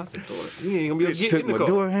damn, not the door. You ain't gonna be able to Bitch get took in the my car.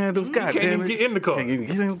 door handles. God can't damn even it. get in the car. Can't even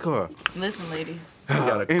get in the car. Listen, ladies. We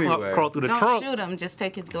gotta Anyway. crawl through the Don't trunk. shoot him. Just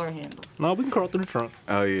take his door handles. No, we can crawl through the trunk.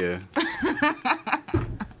 Oh yeah.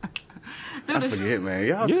 I forget, man.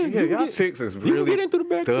 Y'all, Yeah, you can y'all get- chicks is you can really get in through the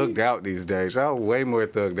back thugged seat. out these days. Y'all way more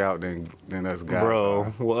thugged out than us guys Bro, are.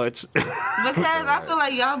 what? Because I feel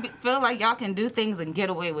like feel like y'all can do things and get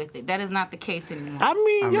away with it. That is not the case anymore. I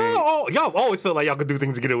mean, mean- y'all always felt like y'all could do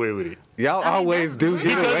things to get away with it. Y'all I mean, always that's- do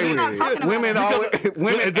get because away we're not with talking it. about Women it. always,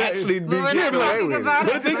 women actually do But we're get not away talking with about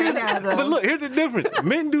it. it right now, though. But look, here's the difference.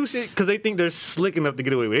 Men do shit because they think they're slick enough to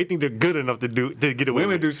get away with it. They think they're good enough to get away Women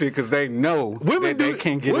with it. do shit because they know that they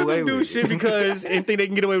can get women away do with shit it. because and think they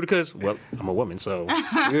can get away with it because, well, I'm a woman, so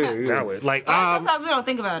Yeah, that way. Like, Sometimes we don't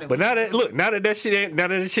think about it. but now that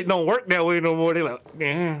shit don't work that way no more, they like,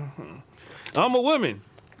 I'm a woman.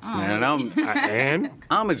 Man, And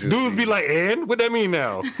I'ma just dudes be like, and what that mean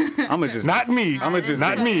now? I'ma just Not me. I'ma just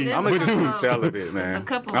Not me. I'ma But just be dudes. celibate, man. It's a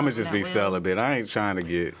couple I'ma of just them be that will. celibate. I ain't trying to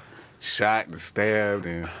get shot and stabbed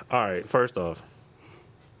and All right, first off,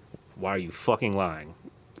 why are you fucking lying?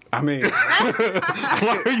 I mean,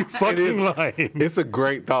 Why are you fucking lying? it's a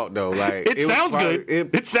great thought though. Like It would sounds good.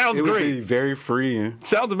 It sounds it would great. be very freeing,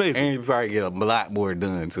 Sounds amazing. and you probably get a lot more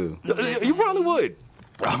done too. You probably would.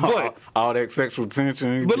 But all that sexual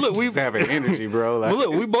tension, But look, we- just having energy, bro. Like, well,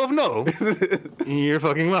 look, we both know you're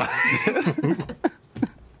fucking lying.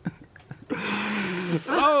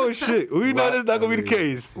 Oh shit, we know that's not gonna be the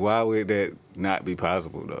case Why would that not be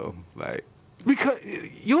possible though? Like, because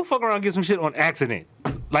you'll fuck around and get some shit on accident,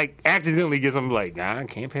 like accidentally get something like, nah, I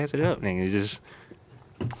can't pass it up, nigga. Just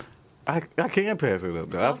I can pass it up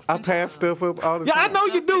though. I pass stuff up all the yeah, I time. know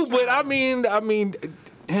you do, but I mean,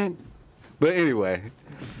 and But anyway,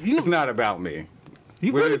 you it's not about me.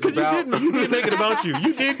 you what really, it's 'cause about- you did make it about you.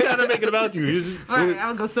 You did kind of make it about you. You just- Right, I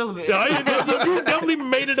would go celibate. No, you definitely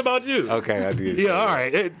made it about you. Okay, I did. Say Yeah, all that.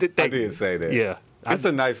 right. I Thank you. did say that. Yeah. It's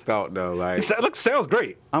a nice thought though. Like, Look, sounds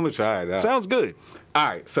great. I'm gonna try it out. Sounds good. All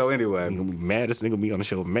right. So anyway, You gonna be mad as nigga be on the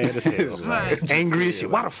show, mad as hell. Right. Angry as shit.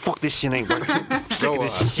 Why the fuck this shit ain't working? I'm sick Go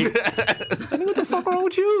of this shit. Nigga, what the fuck wrong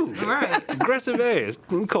with you? Right. Aggressive ass.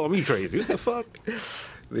 You call me crazy. What the fuck?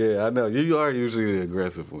 yeah, I know you are usually the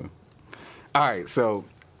aggressive one. All right. So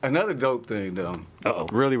another dope thing though. Uh-oh.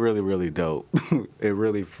 Really, really, really dope. It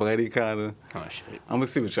really funny kind of. Oh shit. I'm gonna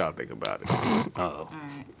see what y'all think about it. Uh-oh. All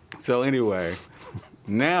right. So anyway,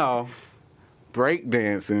 now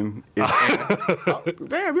breakdancing is. Oh,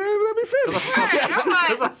 damn, man, let me finish. I'm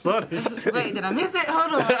like, I saw this shit. wait, did I miss it?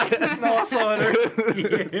 Hold on. No, I saw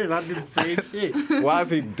it. Yeah, and I did the same shit. Why is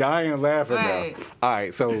he dying laughing Right. now? All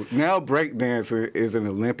right, so now breakdancing is an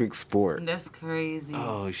Olympic sport. That's crazy.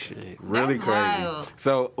 Oh shit. Really That's crazy. wild.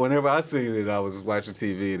 So whenever I seen it, I was watching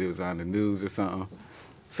TV and it was on the news or something.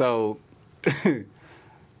 So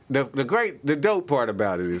the dope part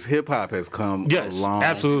about it is hip hop has come Yes, a long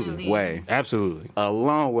absolutely. way. Absolutely. A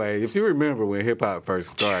long way. If you remember when hip hop first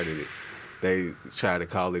started it, they tried to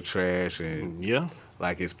call it trash and Yeah.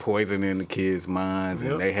 like it's poisoning the kids' minds,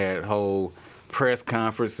 Yep. and they had whole press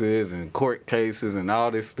conferences and court cases and all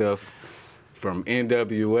this stuff from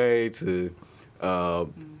NWA to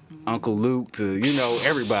Uncle Luke to, you know,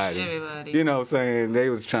 everybody. Everybody. You know what I'm saying? They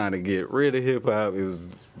was trying to get rid of hip hop. It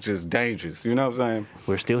was just dangerous. You know what I'm saying?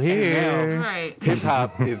 We're still here. Right. Hip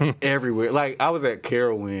hop is everywhere. Like, I was at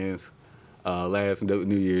Carowinds last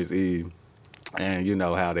New Year's Eve, and you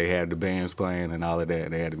know how they had the bands playing and all of that,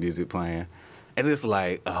 and they had the music playing. And it's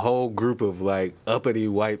like a whole group of like uppity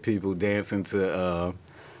white people dancing to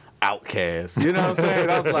Outkast. You know what I'm saying?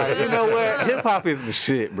 I was like, you know what? Hip hop is the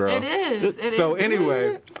shit, bro. It is. It So is.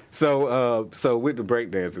 anyway, so with the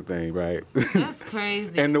breakdancing thing, right? That's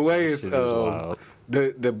crazy. And the way it's Shit is wild.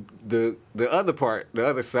 the other part, the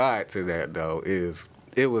other side to that though is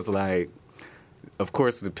it was like, of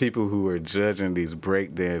course, the people who are judging these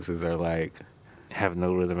break dances are like, Have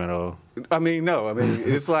no rhythm at all. I mean,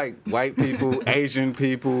 it's like white people, Asian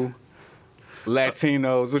people,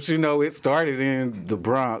 Latinos, which you know it started in the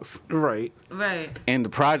Bronx, Right. right. in the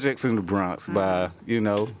projects in the Bronx by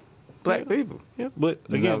black people. Yeah. But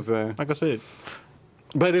You know again, what I'm saying? like I said,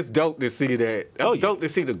 But it's dope to see that. It's Oh, yeah. dope to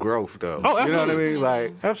see the growth, though. Oh, you know what I absolutely. mean?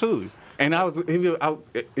 Like, absolutely. and I was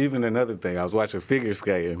even another thing. I was watching figure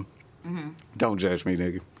skating. Don't judge me,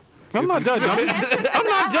 nigga. I'm not judging. I'm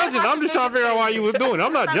not judging. I'm just trying to figure out why you was doing it.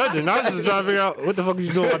 I'm not judging. I'm just trying to figure out what the fuck you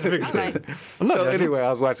doing about the figure skating. I'm not So judging. anyway, I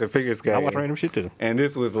was watching figure skating. I watch random shit too. And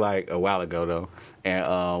this was like a while ago though. And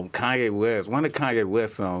Kanye West, one of Kanye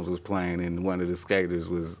West songs was playing, and one of the skaters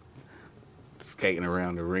was skating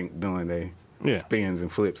around the rink doing their Yeah. spins and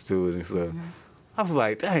flips to it and stuff. I was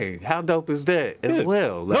like, dang, how dope is that as Yeah.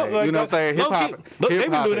 well? No, Like, you know what I'm saying? Hip hop They've been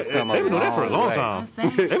hip hop doing has that. come They've been doing that for a long way. time.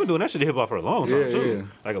 Insane. They've been doing that shit to hip hop for a long time Yeah, too.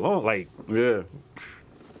 yeah. Like Yeah.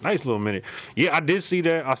 nice little minute. Yeah, I did see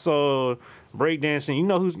that. I saw breakdancing. You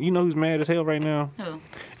know who's mad as hell right now? Who?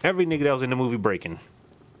 Every nigga that was in the movie Breaking.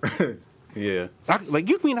 Yeah.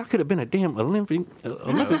 You mean I could have been a damn Olympic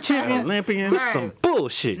champion? Olympian. Right. Some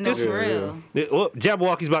bullshit. No, This, for real.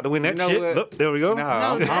 Jabberwocky's about to win that You know shit. what? Look, there we go.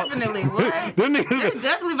 Nah. No, definitely. What? Them They're niggas-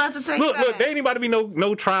 definitely about to take Look, that. there ain't about to be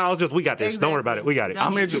no trials. Just we got this. Don't worry about it. We got it. Don't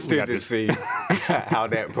I'm We interested got to this. see how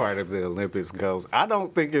that part of the Olympics goes. I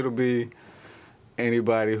don't think it'll be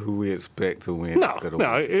anybody who we expect to win. No, that's gonna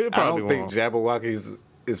no, win. it I probably don't think won't. Jabberwocky's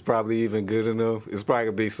is probably even good enough. It's probably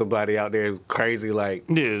gonna be somebody out there who's crazy, like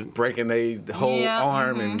breaking their whole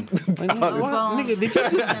arm and all this. Nigga, did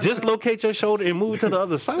you just dislocate your shoulder and move to the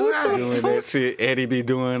other side? What the doing fuck? that shit Eddie be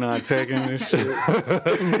doing on Tekken and shit.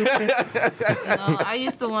 I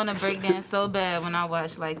used to want to break dance so bad when I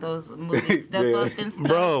watched like those movies, Step Up and stuff.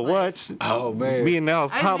 Bro, like, what? Oh man, Me and now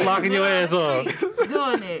pop locking your ass up.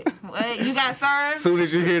 Doing it. What, you got served? As soon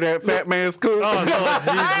as you hear that fat man scoop, Oh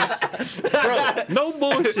no, Jesus. Bro, no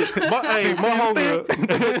bullshit. My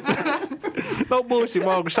homegirl. No bullshit,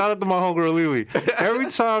 my homegirl. Shout out to my homegirl Lily. Every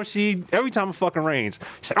time it fucking rains,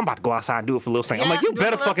 she's like, I'm about to go outside and do it for Lil Saint. I'm like, you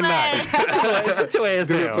better fucking not. Sit your ass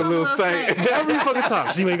down. for Lil Saint. Every fucking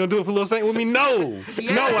time. She ain't gonna do it for Lil Saint with me? No.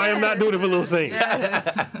 No, I am not doing it for Lil Saint.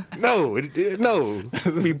 Yes. No. No.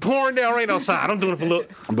 Be pouring down rain outside. I'm doing it for Lil.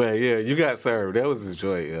 But yeah, you got served. That was a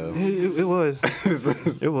joy, yo. It was.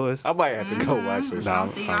 It was. I might have to go watch it. Nah,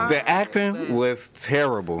 The acting was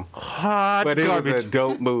terrible, hot but it garbage. was a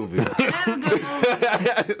dope movie.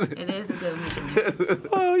 It is a good movie.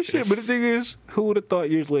 Oh shit! But the thing is, who would have thought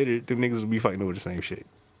years later the niggas would be fighting over the same shit?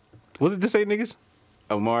 Was it the same niggas?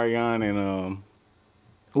 Omarion and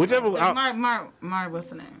Whichever. Mark, what's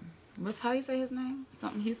the name? How you say his name?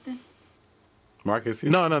 Something Houston? Marcus.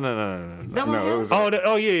 No. That one No, it was.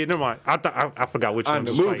 Yeah. Never mind. I forgot which On one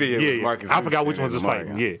the was movie, fighting. it was Yeah, Marcus I forgot which Houston ones was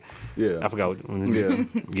and fighting. Omarion. Yeah. Yeah. I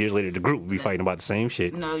forgot. Years later, the group would be fighting about the same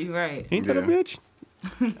shit. No, you're right. Ain't that a Yeah. bitch?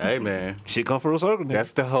 Hey man, Shit come full circle. Then.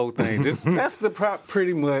 that's the whole thing. That's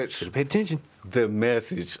pretty much Pay attention. the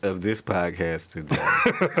message of this podcast today.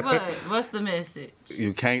 What? What's the message?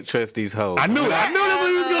 You can't trust these hoes. I knew that's what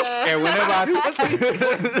he was gonna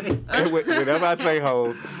say. And whenever I say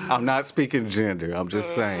hoes, I'm not speaking gender. I'm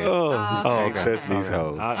just saying. Can't trust these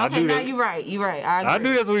hoes. I Okay, knew now that. you're right. You're right. I I agree.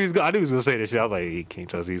 knew that's what he was. I knew he was gonna say that shit. I was like, he can't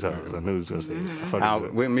trust these hoes. I knew he was gonna say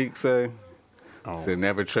it. What Meek say? Oh. Said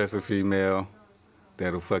never trust a female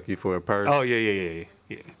that'll fuck you for a purse. Oh yeah.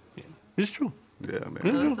 It's true. Yeah, man.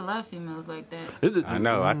 There's a lot of females like that. I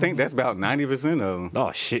know. I think that's about 90% of them.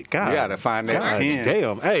 Oh shit, God. You gotta find that God 10.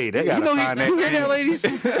 damn. Hey, that, You you gotta know, find you that hear that, ladies?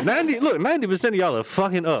 90% of y'all are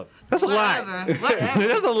fucking up. That's a lot. Whatever.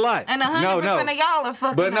 That's a lot. And 100% No. of y'all are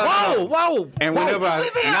fucking But no, up. Whoa. And whenever I, We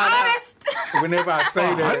being nah, whenever I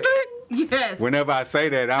say that, Yes. whenever I say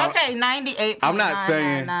that, I, Okay, 98. I'm not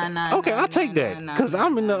saying- Okay, I'll take that. Because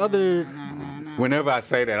I'm in the other whenever I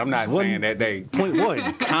say that, I'm not saying that they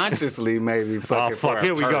 .1. consciously maybe Oh, fucking for fuck. a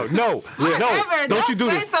Here we go. purse. No. Whatever, Don't you do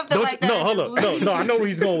don't say this. something Don't like you, that. No, hold up. No, I know where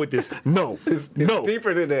he's going with this. No. It's No.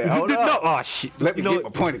 deeper than that. Hold No. up. Oh, shit. Let me You know get my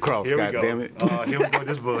what? point across, Here we God go. damn it. Here we go with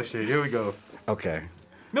this bullshit. Here we go. Okay.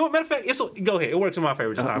 No, matter of fact, go ahead. It works in my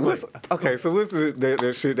favor this time. What's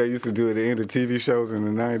that shit they used to do at the end of TV shows in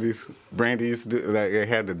the 90s? Brandy used to do, like, it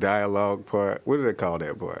had the dialogue part. What do they call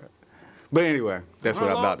that part? But anyway, that's what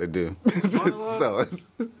I'm about to do. So, it's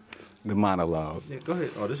the monologue. Yeah, go ahead.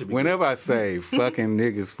 Oh, this should be Whenever I say fucking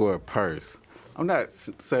niggas for a purse, I'm not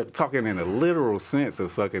talking in a literal sense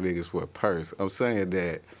of fucking niggas for a purse. I'm saying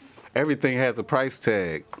that everything has a price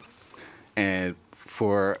tag. And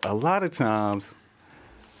for a lot of times,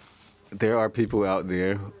 there are people out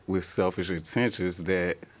there with selfish intentions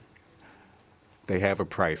that they have a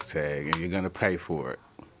price tag and you're going to pay for it,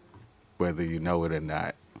 whether you know it or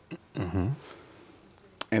not. Mm-hmm.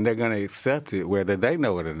 And they're going to accept it whether they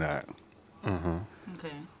know it or not. Mm-hmm.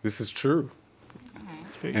 Okay. This is true.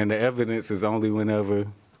 Okay. And the evidence is only whenever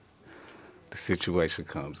the situation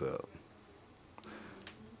comes up.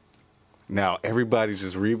 Now, everybody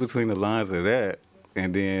just read between the lines of that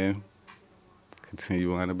and then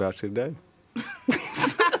continue on about your day.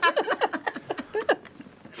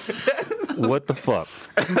 What the fuck?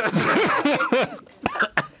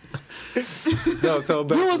 No, so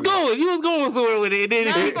You was going somewhere with it.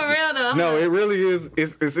 No, for real though. No, it really is.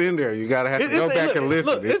 It's in there. You gotta have to go back and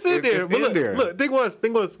listen. Look, it's in there. It's But in there. Look, thing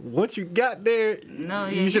was, once you got there, No, yeah,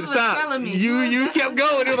 you you should have was stopped. telling me. You kept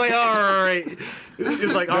going. It was like, all right. It's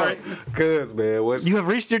like, all right. Cause man, what's You have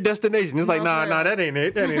reached your destination. It's like, No, nah, girl. that ain't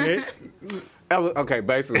it. That ain't it. okay?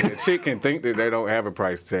 Basically, a chick can think that they don't have a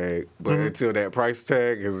price tag, but until that price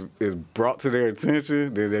tag is brought to their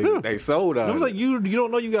attention, then they sold on I was it. like, you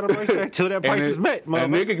don't know you got a price tag till that price is met. A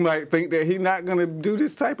motherfucker. nigga might think that he not gonna do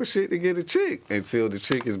this type of shit to get a chick until the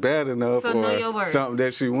chick is bad enough So know your or worth. something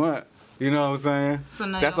that she want. You know what I'm saying? So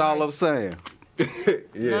know That's your all worth. I'm saying.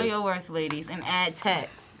 Yeah. Know your worth, ladies, and add tax.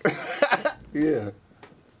 Yeah.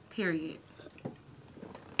 Period.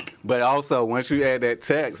 But also, once you add that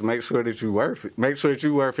tax, make sure that you worth it. Make sure that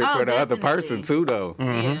you worth it Oh, for the other definitely. person too, though.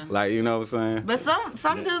 Yeah. Like, you know what I'm saying? But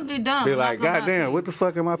some dudes be dumb. Be I'm like, not gonna lie to goddamn, you. what the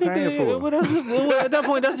fuck am I paying Yeah, for? well, at that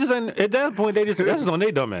point, that's just on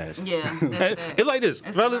their dumb ass. Yeah, that's It's like this,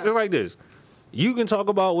 It's fellas. not. It's like this. You can talk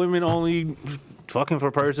about women only fucking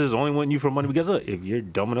for purses, only wanting you for money because look, if you're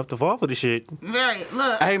dumb enough to fall for the shit, Right.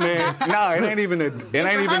 Look. Hey man, no, it ain't even a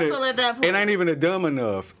hustle at that point. it ain't even a dumb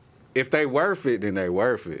enough. If they worth it, then they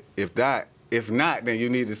worth it. If not, then you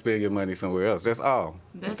need to spend your money somewhere else. That's all.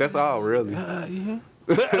 That's all, really. yeah.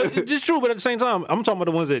 But, it's just true, but at the same time, I'm talking about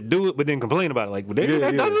the ones that do it but then complain about it. Like, well,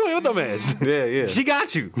 Yeah. that's your dumb ass. Yeah. She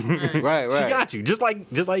got you. Right. She got you. Just like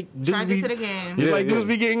dudes Try to be, get to the game. just Yeah, like dudes yeah.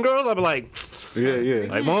 be getting girls. I be like, Yeah.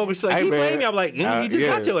 my mom was like, Hey, he man. played me. I'm like, he just Yeah.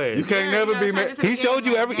 got your ass. You can't Yeah, never you be gotta try mad. to He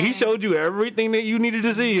showed you game. everything that you needed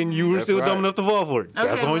to see, and you were That's still right. dumb enough to fall for it. Okay,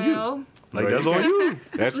 That's on well, you. Like Well, that's you on you.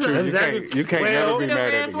 That's true. That's You exactly- can't well, never be The mad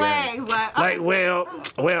at red the game.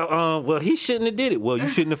 flags, Well, he shouldn't have did it. Well, you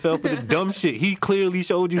shouldn't have fell for the dumb shit. He clearly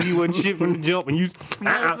showed you he wasn't shit from the jump, and you.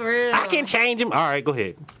 No, for real. I can change him. All right, go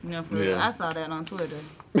ahead. No, for real. Yeah. I saw that on Twitter.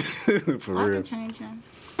 For I real. can change him.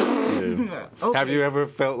 Yeah. Okay. Have you ever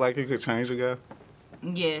felt like you could change a guy?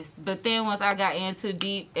 Yes, but then once I got in too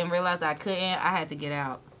deep and realized I couldn't, I had to get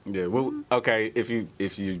out. Yeah. Well, okay. If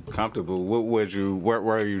you comfortable, what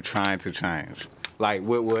were you trying to change? Like,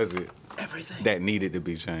 what was it Everything. that needed to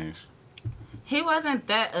be changed? He wasn't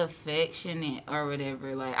that affectionate or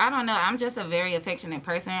whatever. Like, I don't know. I'm just a very affectionate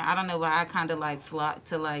person. I don't know why I kind of like flock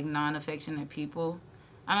to like non-affectionate people.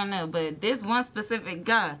 I don't know, but this one specific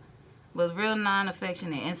guy was real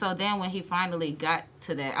non-affectionate. And so then when he finally got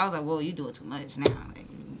to that, I was like, whoa, you doing too much now. Like,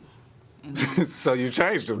 and then- So you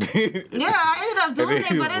changed him. yeah, I ended up doing And then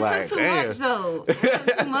he it, was but it like, took too "Damn." much though. It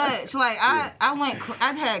took too much. Like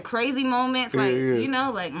I had crazy moments. Like Yeah. you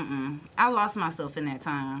know, like I lost myself in that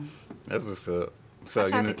time. That's what's up. So I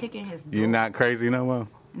tried to you kick in his door. you're not crazy no more.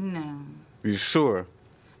 No, You sure?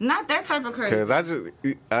 not that type of crazy. Cause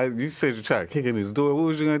you said you tried to kick in his door. What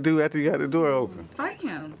was you gonna do after you got the door open? Fight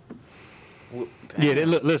him. Yeah,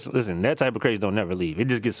 listen. That type of crazy don't never leave. It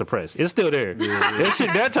just gets suppressed. It's still there.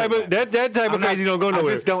 That type of crazy don't go I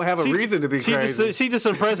nowhere. just don't have a reason to be crazy. She just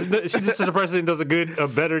suppresses it and does a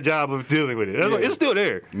better job of dealing with it. That's like, it's still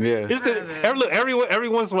there. Yeah. It's still every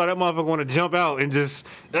once in a while that motherfucker want to jump out and just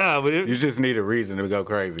but You just need a reason to go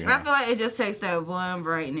crazy. I Huh? feel like it just takes that one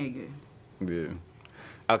bright nigga. Yeah.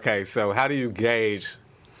 Okay, so how do you gauge?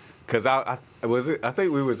 Cause I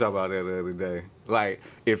think we were talking about that the other day. Like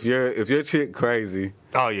if your chick crazy,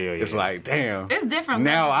 oh yeah. it's like damn. It's different.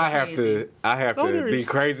 Now levels of I have crazy. to be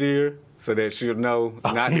crazier so that she'll know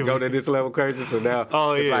not to go to this level crazy. So now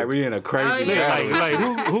it's like we in a crazy Oh, yeah. battle.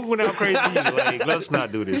 Like who went out crazy? Like let's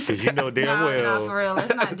not do this because you know damn No, well. for real.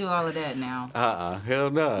 Let's not do all of that now.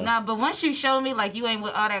 Hell no. Nah, but once you show me like you ain't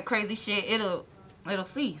with all that crazy shit, it'll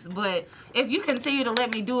cease. But if you continue to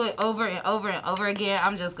let me do it over and over and over again,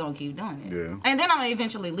 I'm just gonna keep doing it. Yeah. And then I'm gonna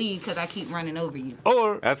eventually leave because I keep running over you.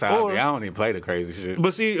 Or That's how I be. I don't even play the crazy shit.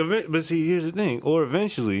 But see, here's the thing. Or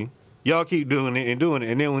eventually, y'all keep doing it, and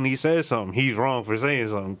then when he says something, he's wrong for saying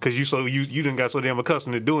something because you done got so damn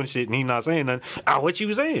accustomed to doing shit, and he not saying nothing. What you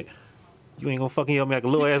was saying? You ain't gonna fucking yell me like a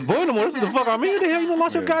little ass boy no more. What the fuck I mean? The hell you done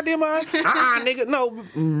lost your goddamn mind? Nigga, no.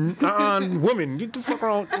 Women, you the fuck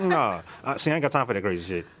wrong? Nah. See, I ain't got time for that crazy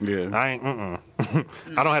shit. Yeah. I ain't.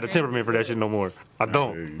 I don't have the temperament for that shit no more. I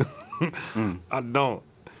don't. I don't.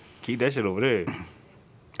 Keep that shit over there.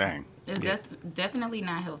 Dang. It's definitely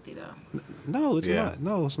not healthy though. No, it's Yeah. not.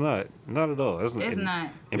 No, it's not. Not at all. It's not.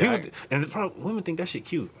 And Yeah, people, and the problem, women think that shit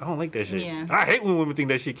cute. I don't like that shit. Yeah. I hate when women think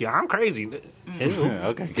that shit cute. I'm crazy. Ew.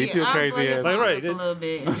 Okay, See, keep your I'll crazy play your ass. phone Right, up a little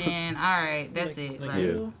bit, and then all right, that's it. Like,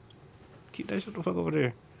 Yeah. Keep that shit the fuck over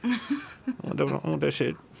there. I want that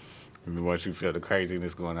shit. And once you feel the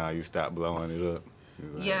craziness going on, you stop blowing it up.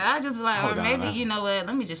 You're like, yeah, I just be like, Hold or on, maybe huh? you know what?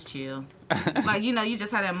 Let me just chill. Like you know, you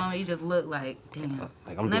just had that moment. You just look like, damn.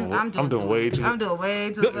 Like I'm doing too way much. too. I'm doing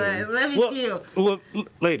way too much. Let me chill. Well,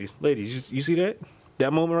 ladies, you see that?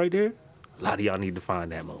 That moment right there? A lot of y'all need to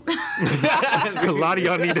find that moment. A lot of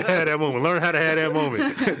y'all need to have that moment. Learn how to have that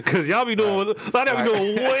moment. Because y'all be doing, a lot of y'all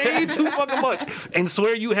be doing way too fucking much and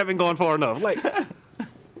swear you haven't gone far enough. Like,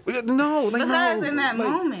 no. Like, Because no. in that Like,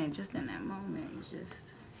 moment, just in that moment, it's just.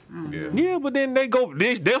 Yeah. Yeah, but then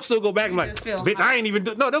they'll still go back and like, just feel bitch, hot. I ain't even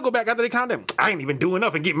do. No, they'll go back after they count them. I ain't even do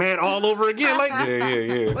enough and get mad all over again. Like,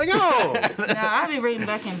 Yeah. like yo. No, I be reading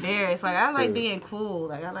back embarrassed. Like I like being cool.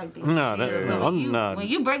 Like I like being Nah, chill. that- So I'm when you, not- when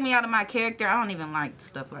you break me out of my character, I don't even like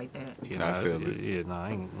stuff like that. Yeah, I feel it. Yeah, nah,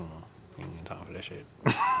 I ain't got time for that shit.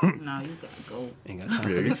 No, you gotta go. Ain't got time.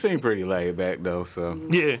 Yeah, you seem pretty laid back though, so.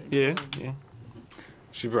 Yeah.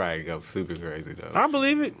 She probably go super crazy though. I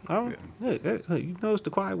believe it. Look, you know it's the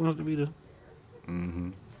quiet ones to be the.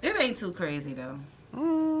 It ain't too crazy though.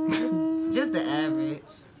 Just the average.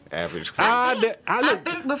 Average. I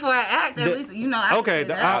think before I act, at least, you know, I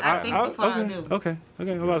think before I do. Okay. I'm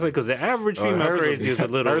about to say, because the average female crazy is a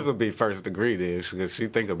little... Hers will be first degree, then, because she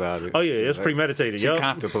think about it. Oh, yeah, it's premeditated. She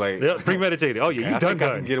contemplate. Yeah, premeditated. Oh, yeah, you done.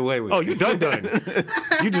 I can get away with it. Oh, you done.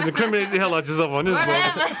 You just incriminated the hell out yourself on this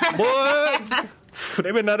one. Boy,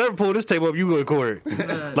 they better not ever pull this tape up. You go to court.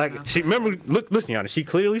 Like, she, remember, listen, Your Honor, she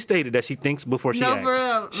clearly stated that she thinks before she acts. For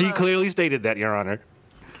real. She clearly stated that, Your Honor.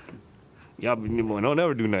 Y'all don't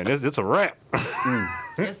never do nothing. It's a wrap.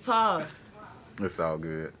 It's paused. It's all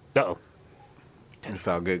good. Uh-oh. It's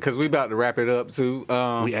all good. Because we about to wrap it up, too.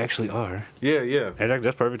 We actually are. Yeah.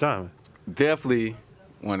 That's perfect timing. Definitely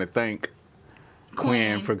want to thank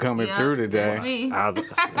Quinn for coming through today. That's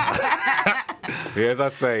me. As I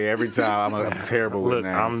say every time, I'm terrible with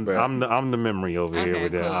names. I'm the memory over here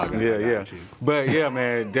with that. Cool. Yeah. But yeah,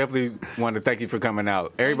 man, definitely want to thank you for coming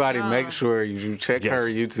out. Everybody, make sure you check her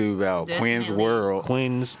YouTube out, Quinn's World.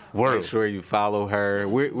 Quinn's World. Make sure you follow her.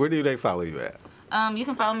 Where do they follow you at? You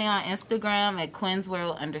can follow me on Instagram at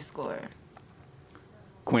quinsworld_.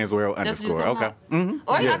 Quinsworld_. Okay. Mm-hmm.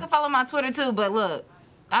 Or y'all can follow my Twitter too. But look,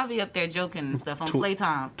 I'll be up there joking and stuff on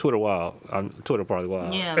Playtime. Twitter wild. Twitter probably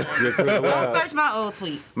wild. Yeah. Don't search my old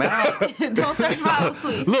tweets. Don't search my old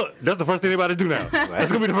tweets. Look, that's the first thing they about to do now. That's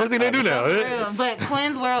gonna be the first thing they do now. But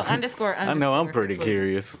quinsworld_. I know. I'm pretty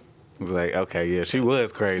curious. It's like, okay, yeah, she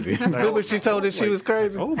was crazy. Remember she told us she was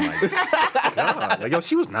crazy? Oh, my God. Like, yo,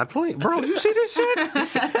 she was not playing. Bro, you see this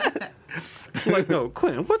shit? Like, no,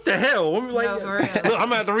 Quinn, what the hell? I'm like, for real. Look, I'm going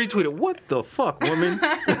to have to retweet it. What the fuck, woman?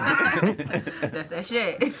 That's that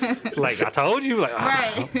shit. Like, I told you. Like,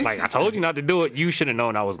 right. Like, I told you not to do it. You should have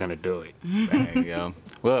known I was going to do it. There you go.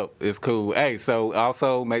 Well, it's cool. Hey, so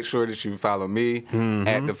also make sure that you follow me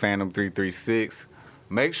at the Phantom336.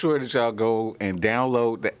 Make sure that y'all go and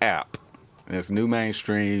download the app. It's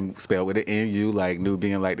NuMainstream, spelled with an N-U, like new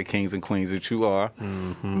being like the kings and queens that you are.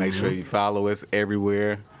 Make sure you follow us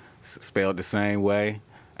everywhere, spelled the same way.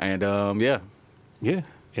 And, yeah. And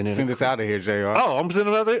then send us out of here, JR. Oh, I'm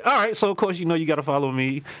sending another. All right, so of course, you know you got to follow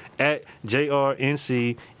me at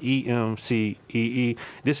JRNCEMCEE.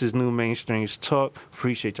 This is NuMainstream Talk.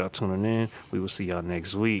 Appreciate y'all tuning in. We will see y'all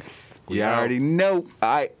next week. You already know. All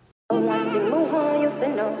right. One thing move on, you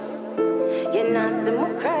finna. You're not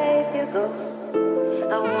someone cry if you go.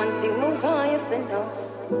 I want thing move on, you finna.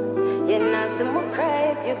 You're not someone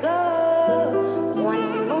cry if you go. One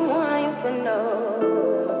thing move on, you finna.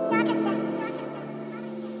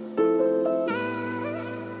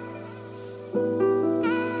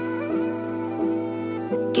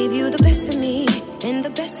 Gave you the best of me and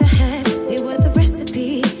the best I had. It was the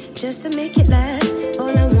recipe just to make it last.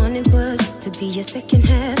 All I wanted was to be your second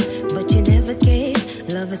half, but you never gave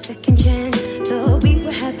love a second chance. Thought we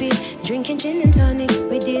were happy, drinking gin and tonic.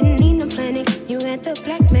 We didn't need no planning. You had the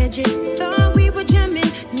black magic. Thought we were jamming.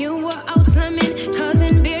 You were out slamming,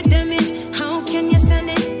 causing beer damage. How can you stand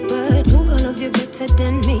it? But who gon' love you better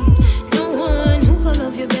than me? No one who gon'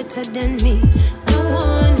 love you better than me. No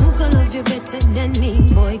one who gon' love you better than me.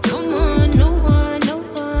 Boy, come on, no one,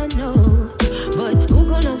 no. But who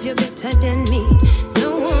gon' love you better than me?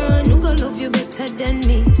 No one who gon' love you better than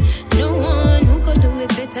me. No one who gon' do it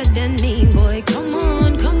better than me. Boy, come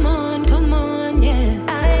on, yeah.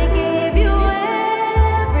 I gave you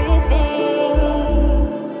everything,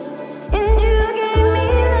 and you gave me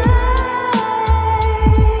lies.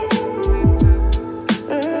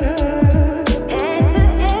 Had to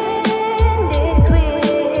end it quick.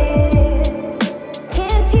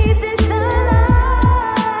 Can't keep this alive.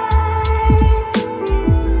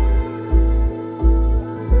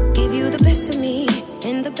 Gave you the best of me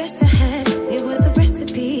and the best I had. It was the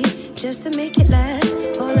recipe just to make it last.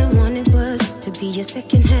 All I wanted was to be your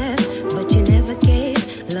second half, but you never gave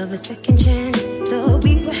love a second chance. Thought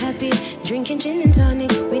we were happy, drinking gin and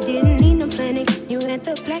tonic. We didn't need no planning. You had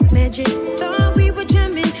the black magic. Thought we were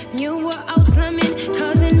jamming. You were out slamming,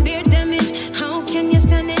 causing beer damage. How can you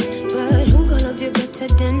stand it? But who gon' love you better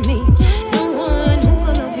than me? No one who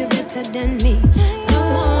gon' love you better than me. No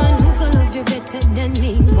one who gon' love you better than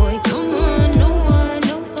me. Boy, come on, no.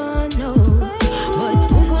 But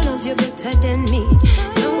who gon' love you better than me?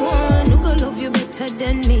 No one who gon' love you better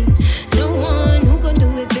than me. No one who gon' do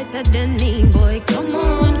it better than me. Boy, come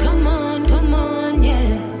on,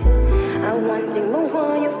 yeah. I want to move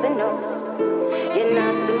on, you finna. You're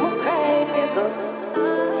not someone cry if you go.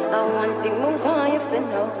 I want to move on, you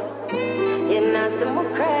finna. You're not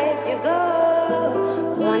someone cry if you go.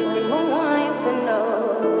 Want to move on, you finna.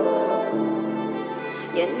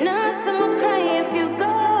 you're not so